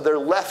know, so they're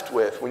left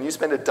with, when you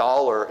spend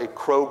 $1 at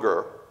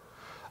Kroger,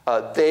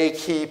 they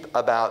keep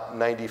about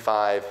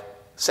 95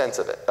 cents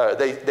of it.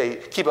 They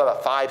keep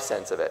about 5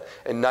 cents of it,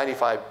 and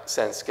 95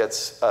 cents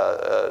gets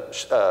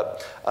goes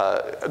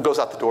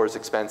out the door as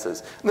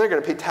expenses. And they're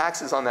going to pay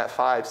taxes on that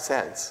 5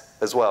 cents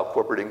as well,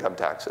 corporate income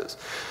taxes.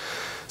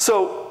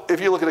 So if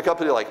you look at a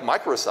company like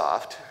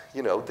Microsoft,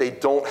 you know, they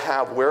don't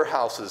have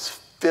warehouses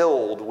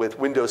filled with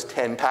Windows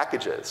 10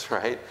 packages,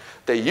 right?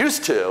 They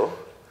used to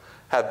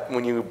have,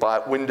 when you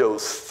bought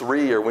Windows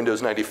 3 or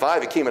Windows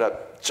 95, it came in a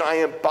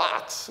giant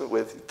box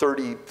with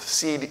 30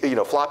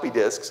 floppy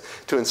disks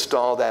to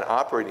install that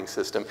operating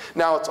system.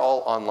 Now it's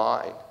all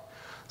online.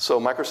 So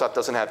Microsoft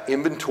doesn't have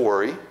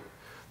inventory.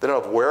 They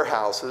don't have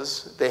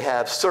warehouses. They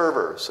have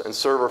servers and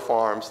server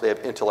farms. They have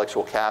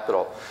intellectual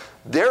capital.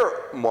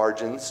 Their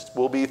margins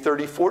will be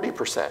 30,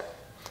 40%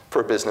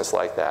 for a business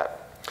like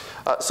that.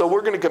 So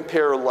we're going to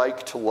compare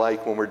like to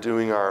like when we're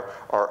doing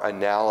our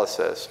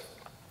analysis.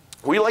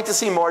 We like to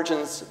see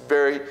margins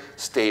very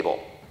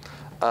stable.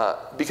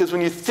 Because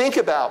when you think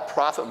about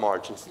profit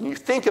margins, and you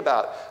think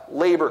about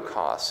labor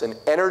costs and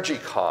energy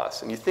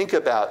costs, and you think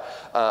about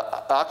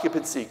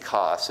occupancy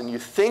costs, and you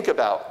think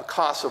about the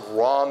costs of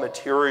raw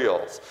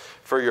materials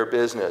for your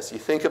business, you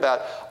think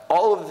about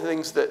all of the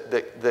things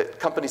that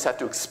companies have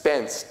to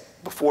expense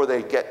before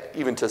they get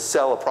even to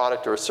sell a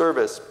product or a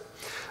service,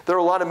 there are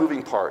a lot of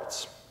moving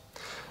parts.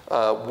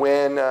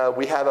 When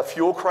we have a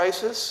fuel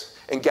crisis,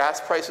 and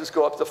gas prices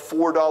go up to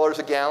 $4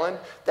 a gallon,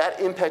 that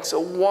impacts a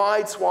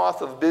wide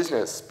swath of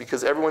business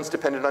because everyone's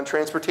dependent on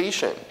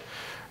transportation,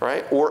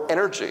 right? Or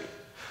energy.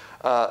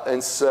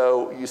 And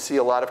so you see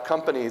a lot of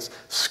companies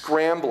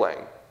scrambling.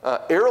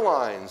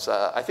 Airlines,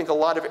 I think a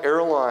lot of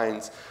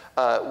airlines,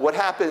 what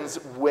happens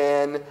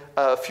when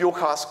fuel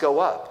costs go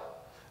up?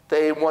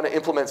 They want to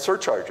implement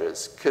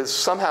surcharges because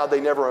somehow they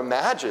never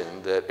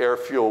imagined that air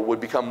fuel would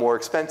become more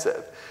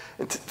expensive.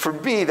 And for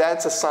me,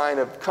 that's a sign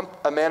of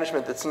a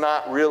management that's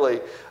not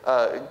really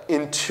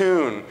in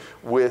tune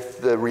with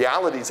the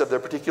realities of their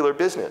particular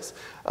business.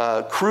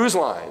 Cruise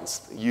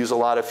lines use a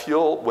lot of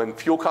fuel. When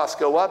fuel costs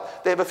go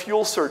up, they have a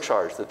fuel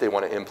surcharge that they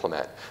want to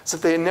implement. So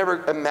they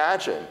never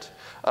imagined.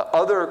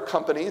 Other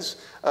companies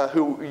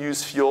who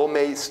use fuel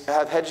may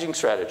have hedging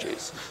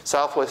strategies.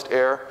 Southwest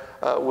Air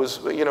was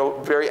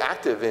very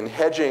active in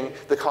hedging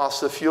the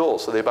cost of fuel.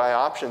 So they buy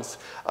options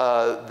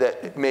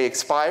that may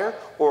expire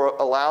or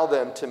allow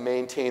them to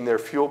maintain their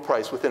fuel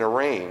price within a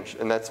range.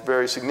 And that's a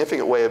very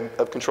significant way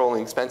of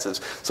controlling expenses.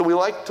 So we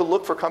like to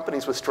look for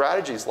companies with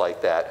strategies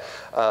like that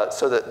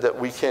so that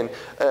we can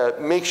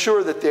make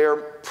sure that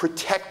they're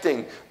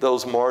protecting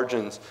those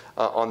margins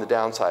on the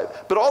downside.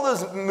 But all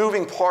those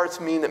moving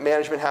parts mean that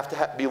management have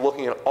to be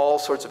looking at all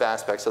sorts of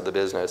aspects of the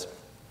business.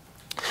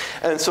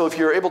 And so if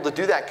you're able to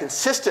do that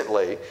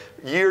consistently,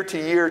 year to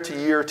year to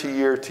year to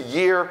year to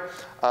year,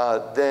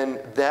 then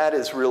that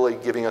is really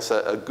giving us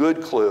a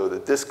good clue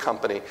that this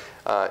company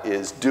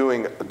is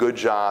doing a good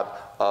job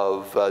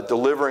of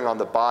delivering on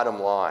the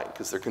bottom line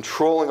because they're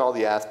controlling all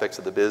the aspects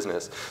of the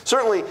business.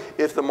 Certainly,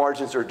 if the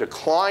margins are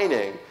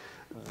declining,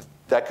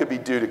 That could be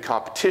due to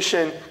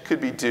competition,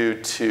 could be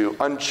due to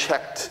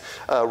unchecked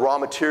raw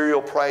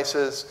material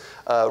prices.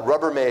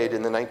 Rubbermaid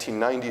in the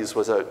 1990s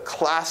was a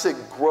classic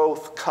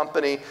growth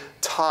company,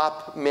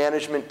 top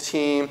management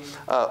team,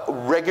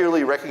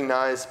 regularly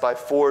recognized by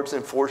Forbes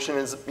and Fortune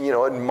as,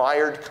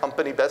 admired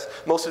company,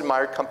 most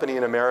admired company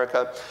in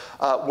America.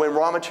 When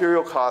raw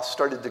material costs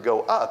started to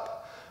go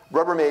up,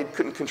 Rubbermaid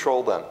couldn't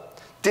control them.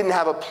 Didn't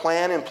have a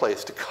plan in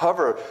place to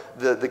cover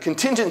the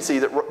contingency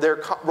that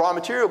their raw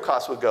material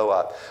costs would go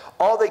up.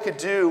 All they could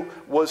do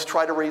was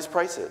try to raise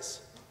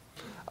prices.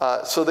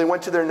 So they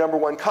went to their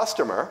 #1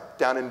 customer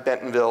down in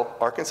Bentonville,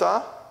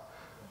 Arkansas,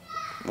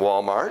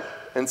 Walmart,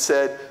 and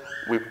said,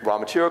 raw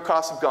material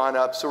costs have gone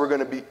up, so we're going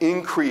to be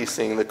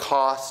increasing the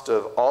cost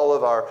of all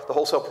of the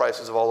wholesale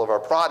prices of all of our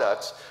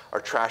products, our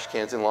trash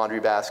cans and laundry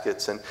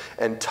baskets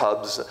and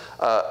tubs,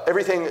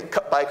 everything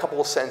by a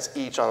couple of cents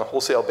each on a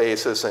wholesale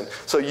basis, and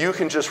so you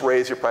can just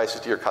raise your prices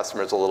to your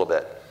customers a little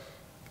bit.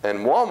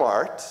 And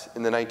Walmart,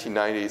 in the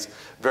 1990s,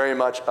 very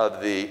much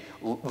of the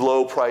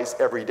low price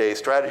everyday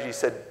strategy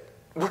said,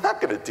 we're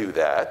not going to do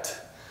that.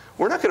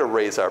 We're not going to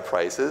raise our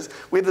prices.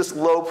 We have this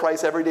low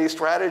price everyday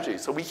strategy,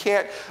 so we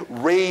can't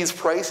raise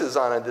prices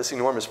on this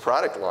enormous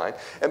product line.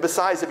 And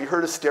besides, have you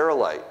heard of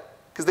Sterilite?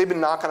 Because they've been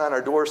knocking on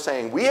our door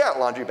saying, we have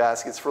laundry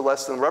baskets for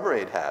less than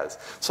Rubbermaid has.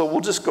 So we'll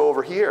just go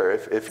over here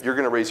if you're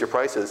going to raise your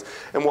prices,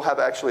 and we'll have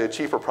actually a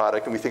cheaper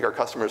product, and we think our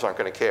customers aren't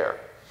going to care.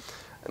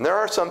 And there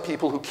are some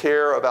people who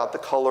care about the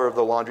color of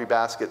the laundry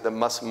basket that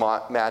must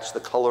match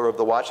the color of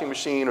the washing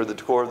machine or the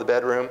decor of the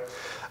bedroom.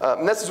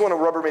 And this is one of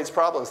Rubbermaid's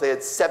problems. They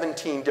had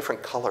 17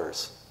 different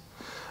colors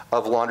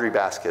of laundry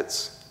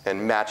baskets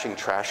and matching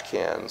trash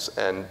cans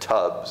and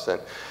tubs.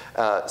 And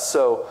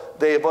so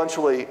they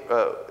eventually,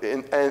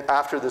 and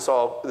after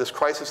this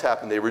crisis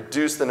happened, they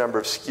reduced the number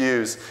of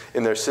SKUs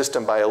in their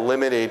system by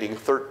eliminating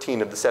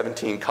 13 of the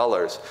 17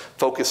 colors,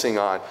 focusing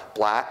on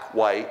black,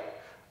 white,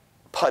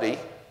 putty,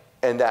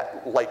 and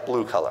that light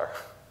blue color,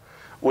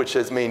 which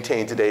is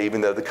maintained today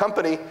even though the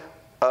company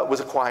was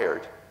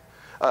acquired.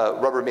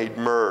 Rubbermaid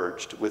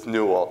merged with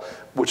Newell,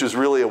 which is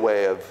really a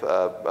way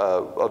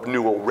of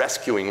Newell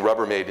rescuing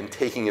Rubbermaid and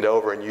taking it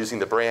over and using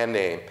the brand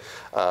name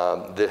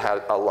that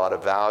had a lot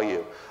of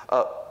value.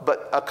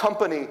 But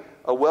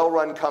a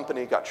well-run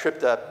company got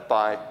tripped up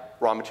by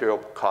raw material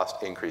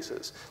cost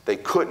increases. They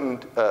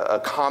couldn't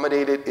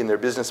accommodate it in their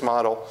business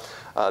model.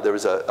 There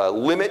was a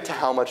limit to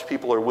how much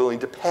people are willing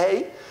to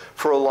pay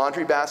for a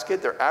laundry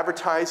basket. Their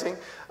advertising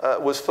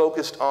was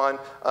focused on,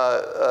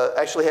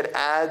 actually had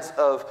ads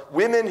of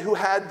women who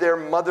had their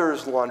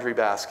mother's laundry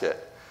basket,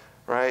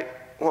 right?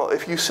 Well,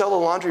 if you sell a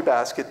laundry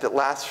basket that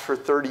lasts for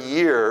 30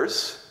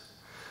 years,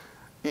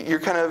 you're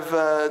kind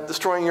of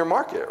destroying your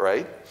market,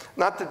 right?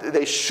 Not that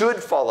they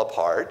should fall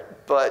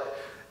apart, but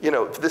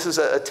this is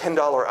a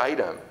 $10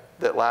 item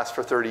that lasts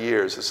for 30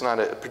 years. It's not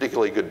a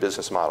particularly good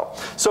business model.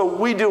 So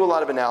we do a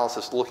lot of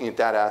analysis looking at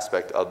that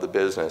aspect of the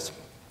business.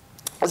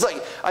 It's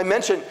like I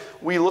mentioned,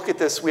 we look at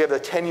this, we have a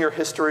 10-year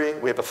history,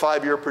 we have a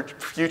 5-year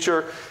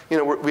future, we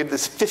have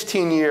this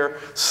 15-year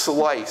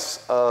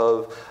slice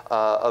of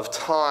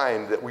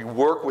time that we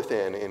work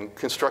within in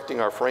constructing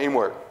our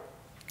framework.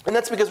 And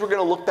that's because we're going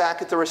to look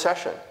back at the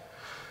recession.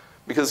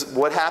 Because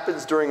what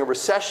happens during a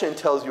recession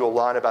tells you a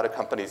lot about a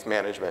company's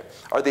management.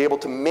 Are they able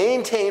to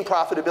maintain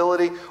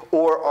profitability,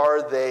 or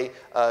are they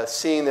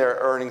seeing their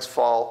earnings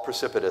fall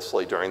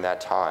precipitously during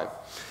that time?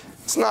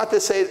 It's not to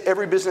say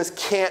every business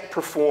can't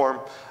perform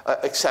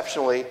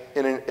exceptionally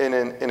in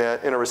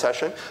a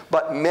recession,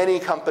 but many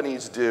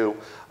companies do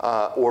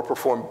or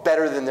perform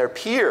better than their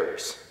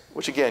peers,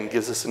 which again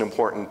gives us an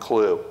important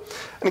clue.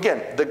 And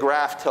again, the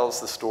graph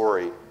tells the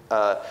story.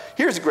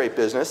 Here's a great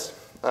business.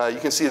 You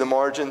can see the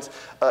margins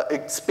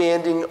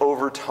expanding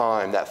over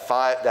time.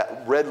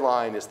 That red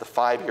line is the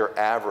 5-year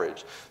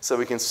average. So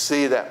we can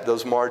see that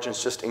those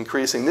margins just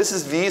increasing. This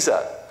is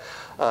Visa.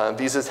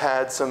 Visa's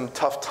had some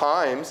tough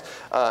times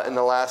in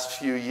the last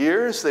few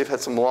years. They've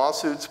had some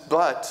lawsuits,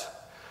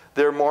 but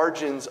their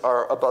margins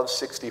are above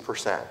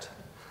 60%.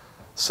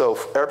 So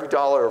for every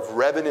dollar of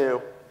revenue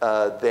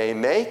they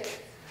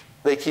make,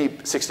 they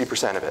keep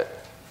 60% of it,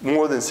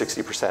 more than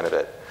 60% of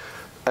it.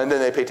 And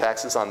then they pay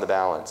taxes on the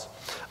balance.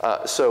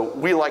 So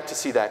we like to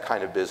see that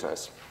kind of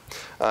business.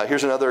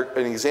 Here's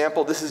an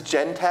example. This is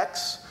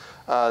Gentex.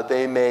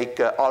 They make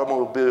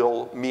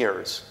automobile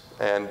mirrors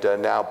and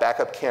now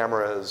backup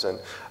cameras and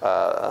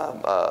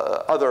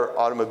other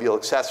automobile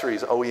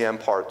accessories, OEM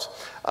parts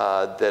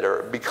that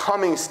are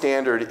becoming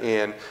standard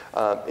in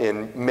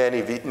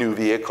many new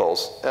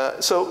vehicles.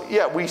 So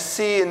yeah, we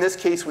see in this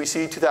case, we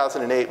see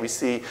 2008, we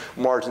see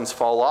margins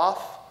fall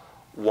off.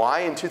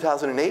 Why in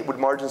 2008 would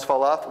margins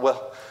fall off?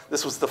 Well,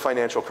 this was the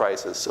financial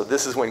crisis. So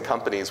this is when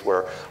companies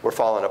were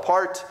falling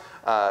apart.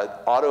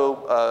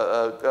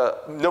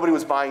 Nobody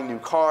was buying new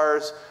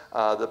cars.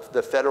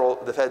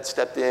 The Fed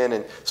stepped in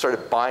and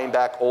started buying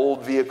back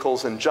old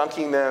vehicles and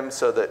junking them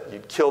so that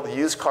you'd kill the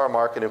used car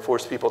market and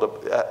force people to,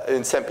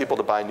 incent people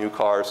to buy new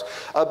cars.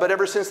 But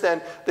ever since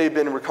then, they've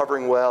been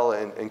recovering well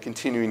and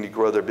continuing to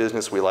grow their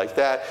business. We like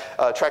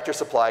that. Tractor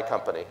Supply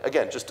Company,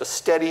 again, just a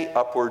steady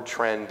upward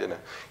trend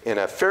in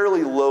a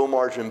fairly low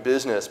margin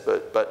business,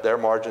 but their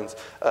margins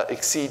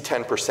exceed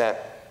 10%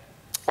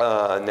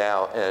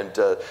 now and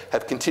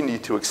have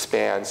continued to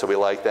expand, so we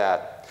like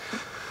that.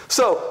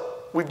 So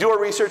we do our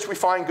research, we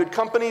find good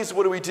companies.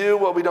 What do?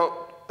 Well, we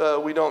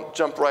don't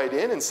jump right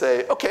in and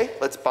say, okay,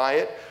 let's buy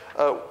it.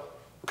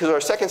 Because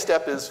our second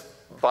step is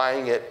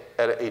buying it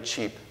at a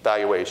cheap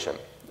valuation.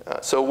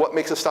 So what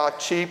makes a stock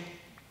cheap?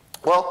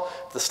 Well,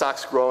 the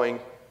stock's growing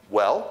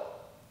well,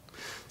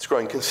 it's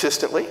growing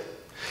consistently,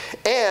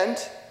 and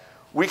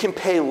we can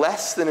pay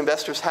less than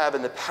investors have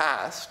in the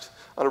past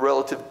on a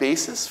relative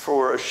basis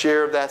for a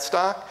share of that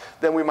stock,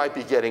 then we might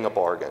be getting a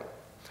bargain.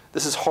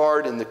 This is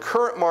hard in the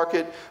current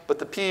market, but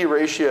the PE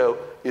ratio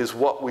is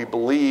what we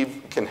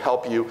believe can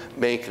help you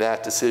make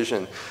that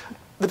decision.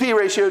 The PE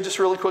ratio, just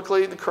really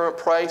quickly, the current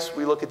price,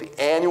 we look at the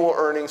annual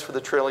earnings for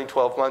the trailing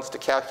 12 months to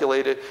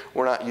calculate it.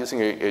 We're not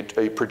using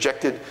a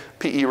projected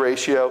PE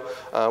ratio.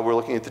 We're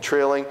looking at the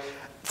trailing.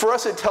 For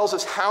us, it tells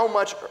us how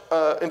much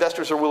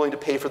investors are willing to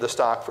pay for the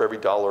stock for every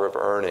dollar of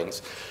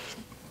earnings.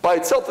 By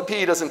itself, the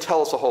PE doesn't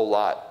tell us a whole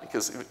lot,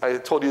 because I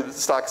told you that the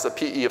stock is a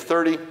PE of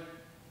 30.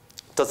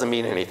 Doesn't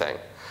mean anything.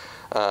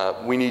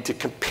 We need to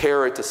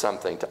compare it to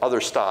something, to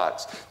other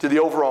stocks, to the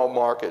overall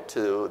market,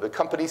 to the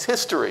company's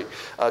history,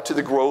 to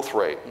the growth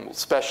rate,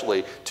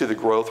 especially to the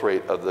growth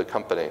rate of the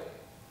company.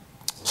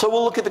 So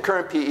we'll look at the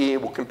current PE,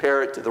 we'll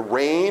compare it to the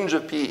range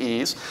of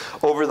PEs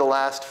over the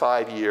last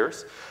 5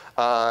 years.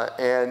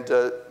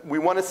 We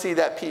want to see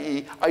that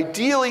PE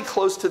ideally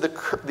close to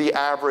the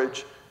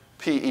average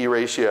PE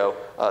ratio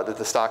that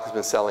the stock has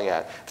been selling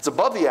at. If it's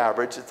above the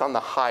average, it's on the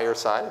higher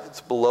side. If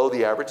it's below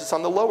the average, it's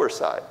on the lower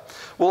side.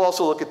 We'll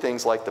also look at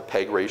things like the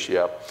PEG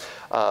ratio.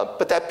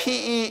 But that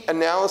PE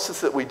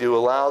analysis that we do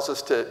allows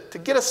us to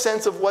get a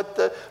sense of what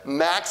the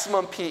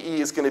maximum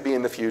PE is going to be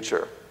in the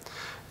future.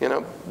 You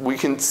know, we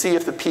can see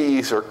if the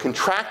PEs are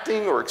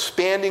contracting or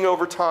expanding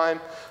over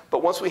time.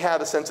 But once we have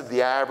a sense of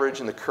the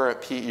average and the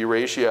current PE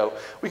ratio,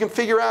 we can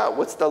figure out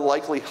what's the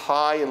likely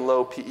high and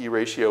low PE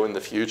ratio in the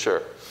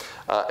future.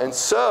 And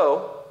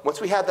so, once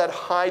we have that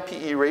high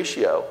PE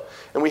ratio,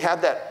 and we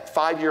have that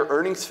 5-year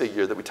earnings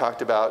figure that we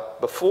talked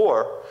about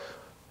before,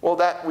 well,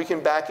 that we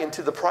can back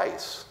into the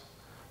price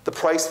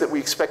that we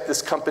expect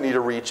this company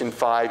to reach in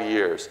 5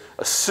 years,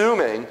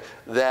 assuming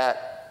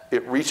that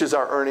it reaches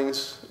our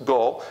earnings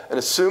goal, and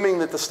assuming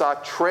that the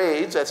stock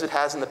trades, as it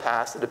has in the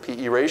past, at a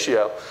PE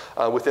ratio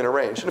within a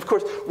range. And of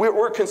course,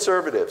 we're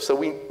conservative, so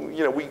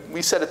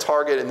we set a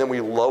target and then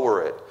we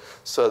lower it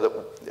so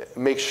that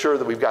make sure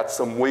that we've got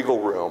some wiggle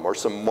room or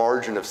some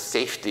margin of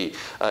safety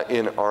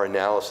in our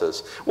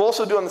analysis. We'll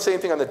also do the same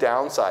thing on the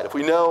downside. If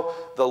we know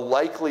the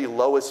likely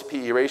lowest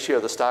PE ratio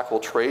the stock will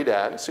trade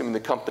at, assuming the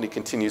company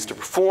continues to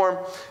perform,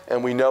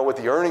 and we know what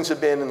the earnings have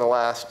been in the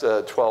last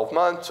 12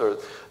 months, or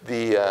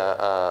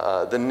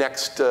the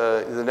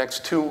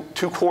next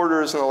two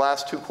quarters and the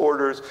last 2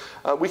 quarters,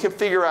 we can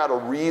figure out a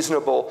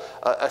reasonable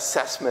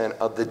assessment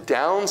of the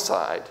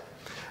downside.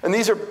 And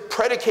these are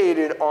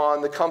predicated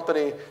on the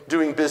company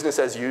doing business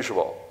as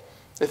usual.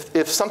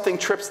 If something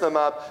trips them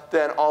up,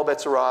 then all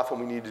bets are off and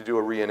we need to do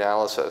a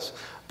reanalysis.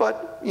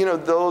 But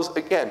those,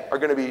 again, are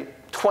going to be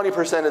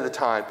 20% of the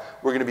time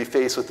we're going to be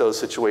faced with those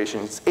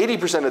situations.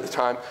 80% of the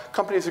time,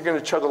 companies are going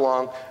to chug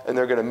along and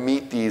they're going to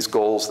meet these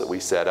goals that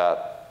we set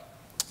up.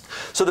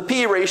 So the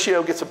PE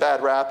ratio gets a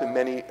bad rap in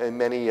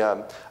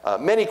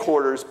many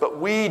quarters, but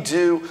we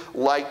do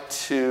like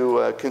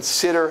to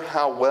consider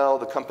how well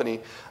the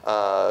company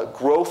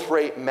growth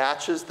rate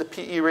matches the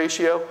PE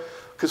ratio,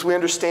 because we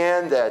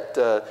understand that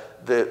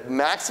the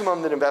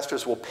maximum that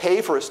investors will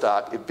pay for a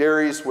stock, it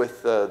varies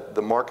with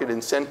the market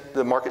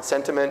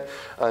sentiment.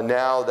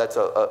 Now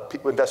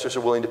investors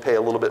are willing to pay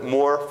a little bit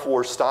more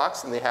for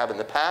stocks than they have in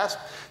the past,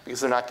 because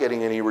they're not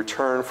getting any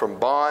return from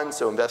bonds,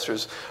 so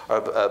investors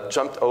have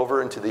jumped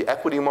over into the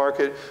equity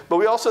market. But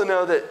we also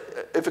know that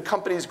if a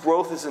company's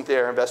growth isn't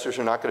there, investors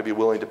are not going to be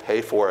willing to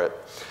pay for it.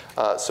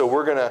 So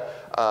we're going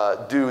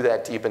to do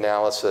that deep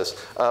analysis.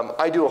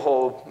 I do a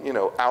whole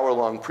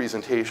hour-long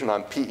presentation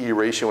on PE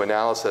ratio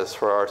analysis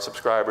for our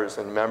subscribers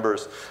and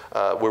members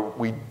where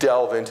we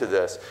delve into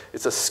this.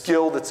 It's a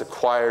skill that's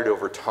acquired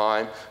over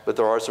time, but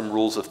there are some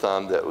rules of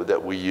thumb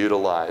that we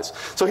utilize.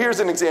 So here's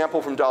an example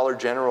from Dollar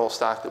General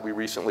stock that we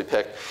recently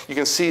picked. You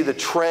can see the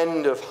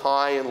trend of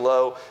high and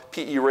low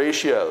PE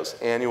ratios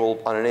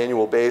on an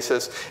annual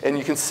basis, and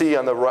you can see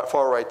on the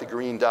far right, the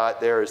green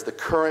dot there is the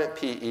current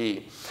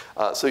PE.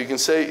 So you can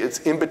say it's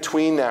in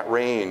between that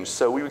range.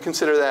 So we would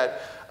consider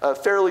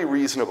that fairly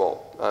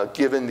reasonable,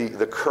 given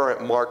the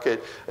current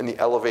market and the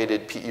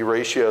elevated PE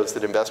ratios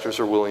that investors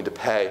are willing to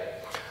pay.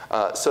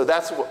 So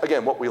that's,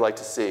 again, what we like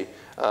to see.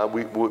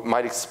 We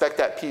might expect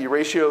that PE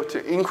ratio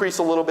to increase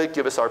a little bit,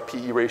 give us our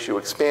PE ratio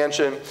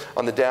expansion.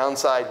 On the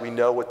downside, we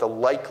know what the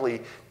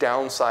likely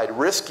downside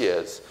risk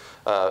is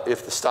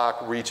if the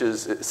stock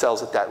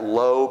sells at that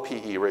low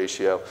PE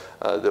ratio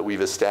that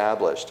we've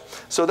established.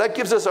 So that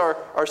gives us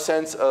our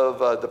sense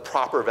of the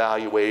proper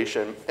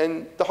valuation,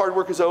 and the hard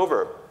work is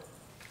over.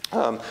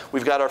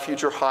 We've got our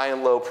future high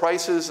and low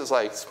prices, as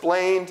I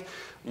explained,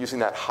 using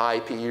that high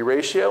PE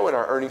ratio in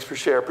our earnings per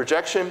share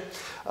projection.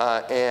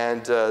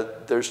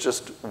 There's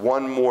just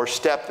one more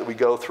step that we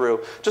go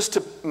through just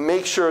to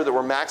make sure that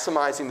we're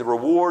maximizing the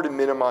reward and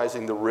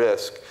minimizing the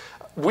risk.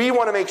 We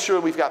want to make sure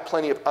we've got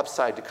plenty of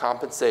upside to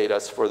compensate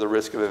us for the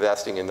risk of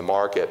investing in the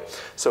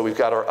market. So we've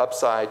got our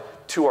upside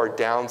to our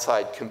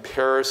downside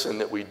comparison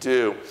that we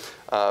do.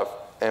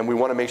 And we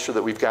want to make sure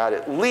that we've got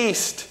at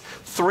least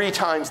 3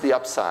 times the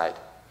upside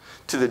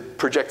to the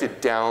projected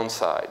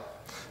downside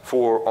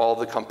for all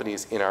the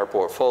companies in our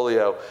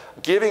portfolio,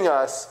 giving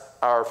us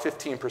our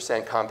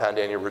 15% compound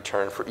annual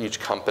return for each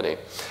company.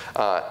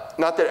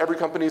 Not that every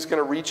company is going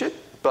to reach it,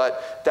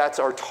 but that's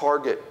our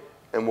target,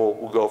 and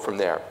we'll go from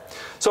there.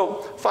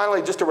 So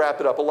finally, just to wrap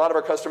it up, a lot of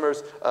our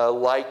customers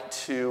like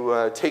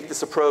to take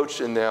this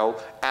approach, and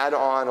they'll add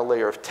on a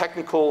layer of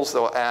technicals.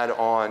 They'll add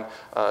on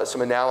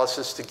some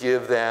analysis to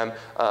give them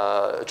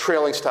a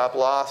trailing stop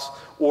loss,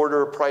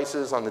 order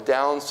prices on the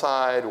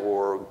downside,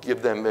 or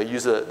give them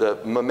use the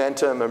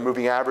momentum or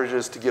moving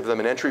averages to give them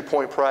an entry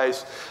point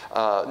price.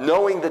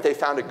 Knowing that they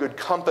found a good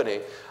company,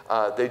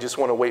 they just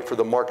want to wait for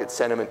the market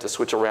sentiment to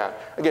switch around.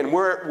 Again,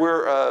 we're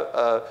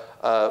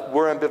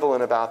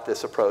ambivalent about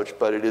this approach,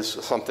 but it is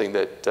something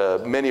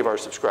that many of our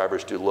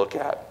subscribers do look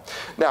at.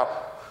 Now,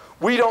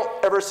 we don't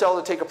ever sell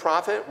to take a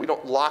profit. We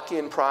don't lock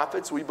in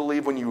profits. We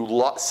believe when you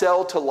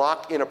sell to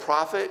lock in a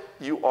profit,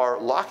 you are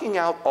locking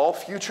out all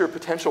future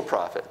potential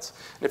profits.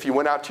 And if you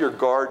went out to your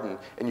garden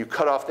and you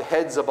cut off the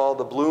heads of all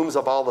the blooms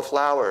of all the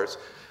flowers,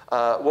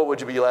 what would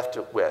you be left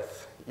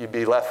with? You'd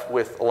be left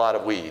with a lot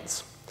of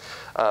weeds.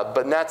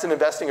 But that's an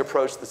investing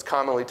approach that's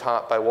commonly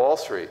taught by Wall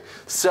Street.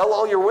 Sell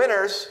all your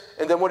winners,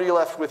 and then what are you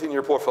left with in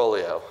your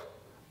portfolio?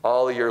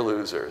 All your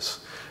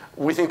losers.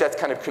 We think that's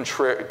kind of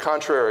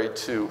contrary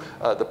to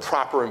the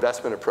proper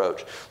investment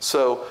approach.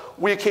 So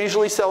we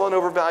occasionally sell an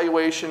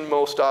overvaluation.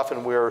 Most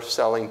often we're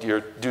selling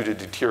due to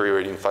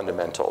deteriorating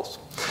fundamentals.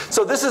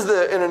 So this is,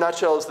 in a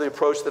nutshell, is the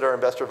approach that our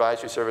investor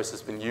advisory service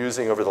has been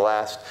using over the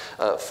last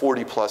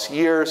 40 plus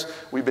years.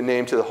 We've been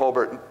named to the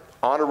Holbert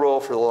Honor Roll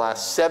for the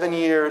last 7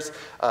 years,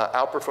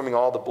 outperforming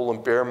all the bull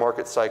and bear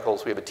market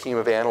cycles. We have a team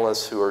of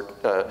analysts who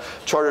are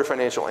chartered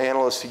financial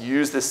analysts who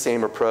use this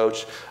same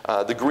approach.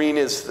 The green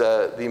is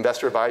the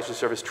investor advisory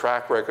service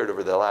track record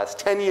over the last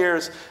 10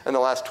 years and the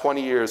last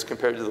 20 years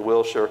compared to the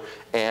Wilshire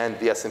and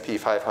the S&P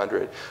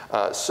 500.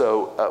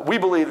 So we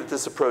believe that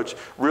this approach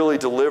really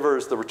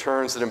delivers the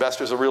returns that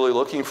investors are really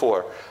looking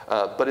for.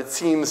 But it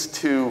seems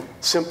too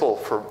simple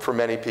for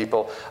many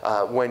people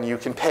when you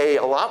can pay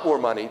a lot more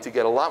money to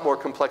get a lot more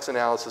complex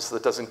analysis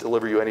that doesn't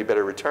deliver you any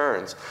better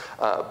returns.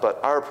 But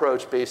our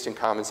approach, based in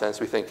common sense,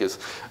 we think is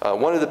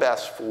one of the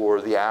best for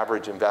the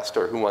average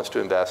investor who wants to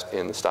invest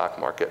in the stock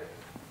market.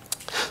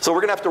 So we're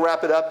going to have to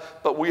wrap it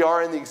up, but we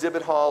are in the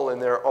exhibit hall,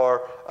 and there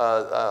are,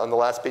 on the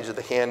last page of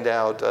the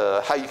handout,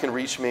 how you can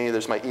reach me.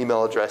 There's my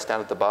email address down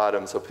at the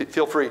bottom, so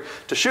feel free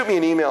to shoot me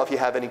an email if you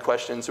have any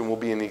questions, and we'll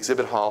be in the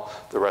exhibit hall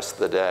the rest of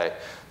the day.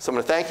 So I'm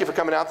going to thank you for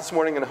coming out this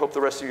morning, and I hope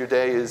the rest of your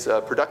day is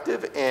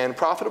productive and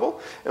profitable,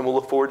 and we'll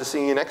look forward to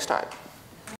seeing you next time.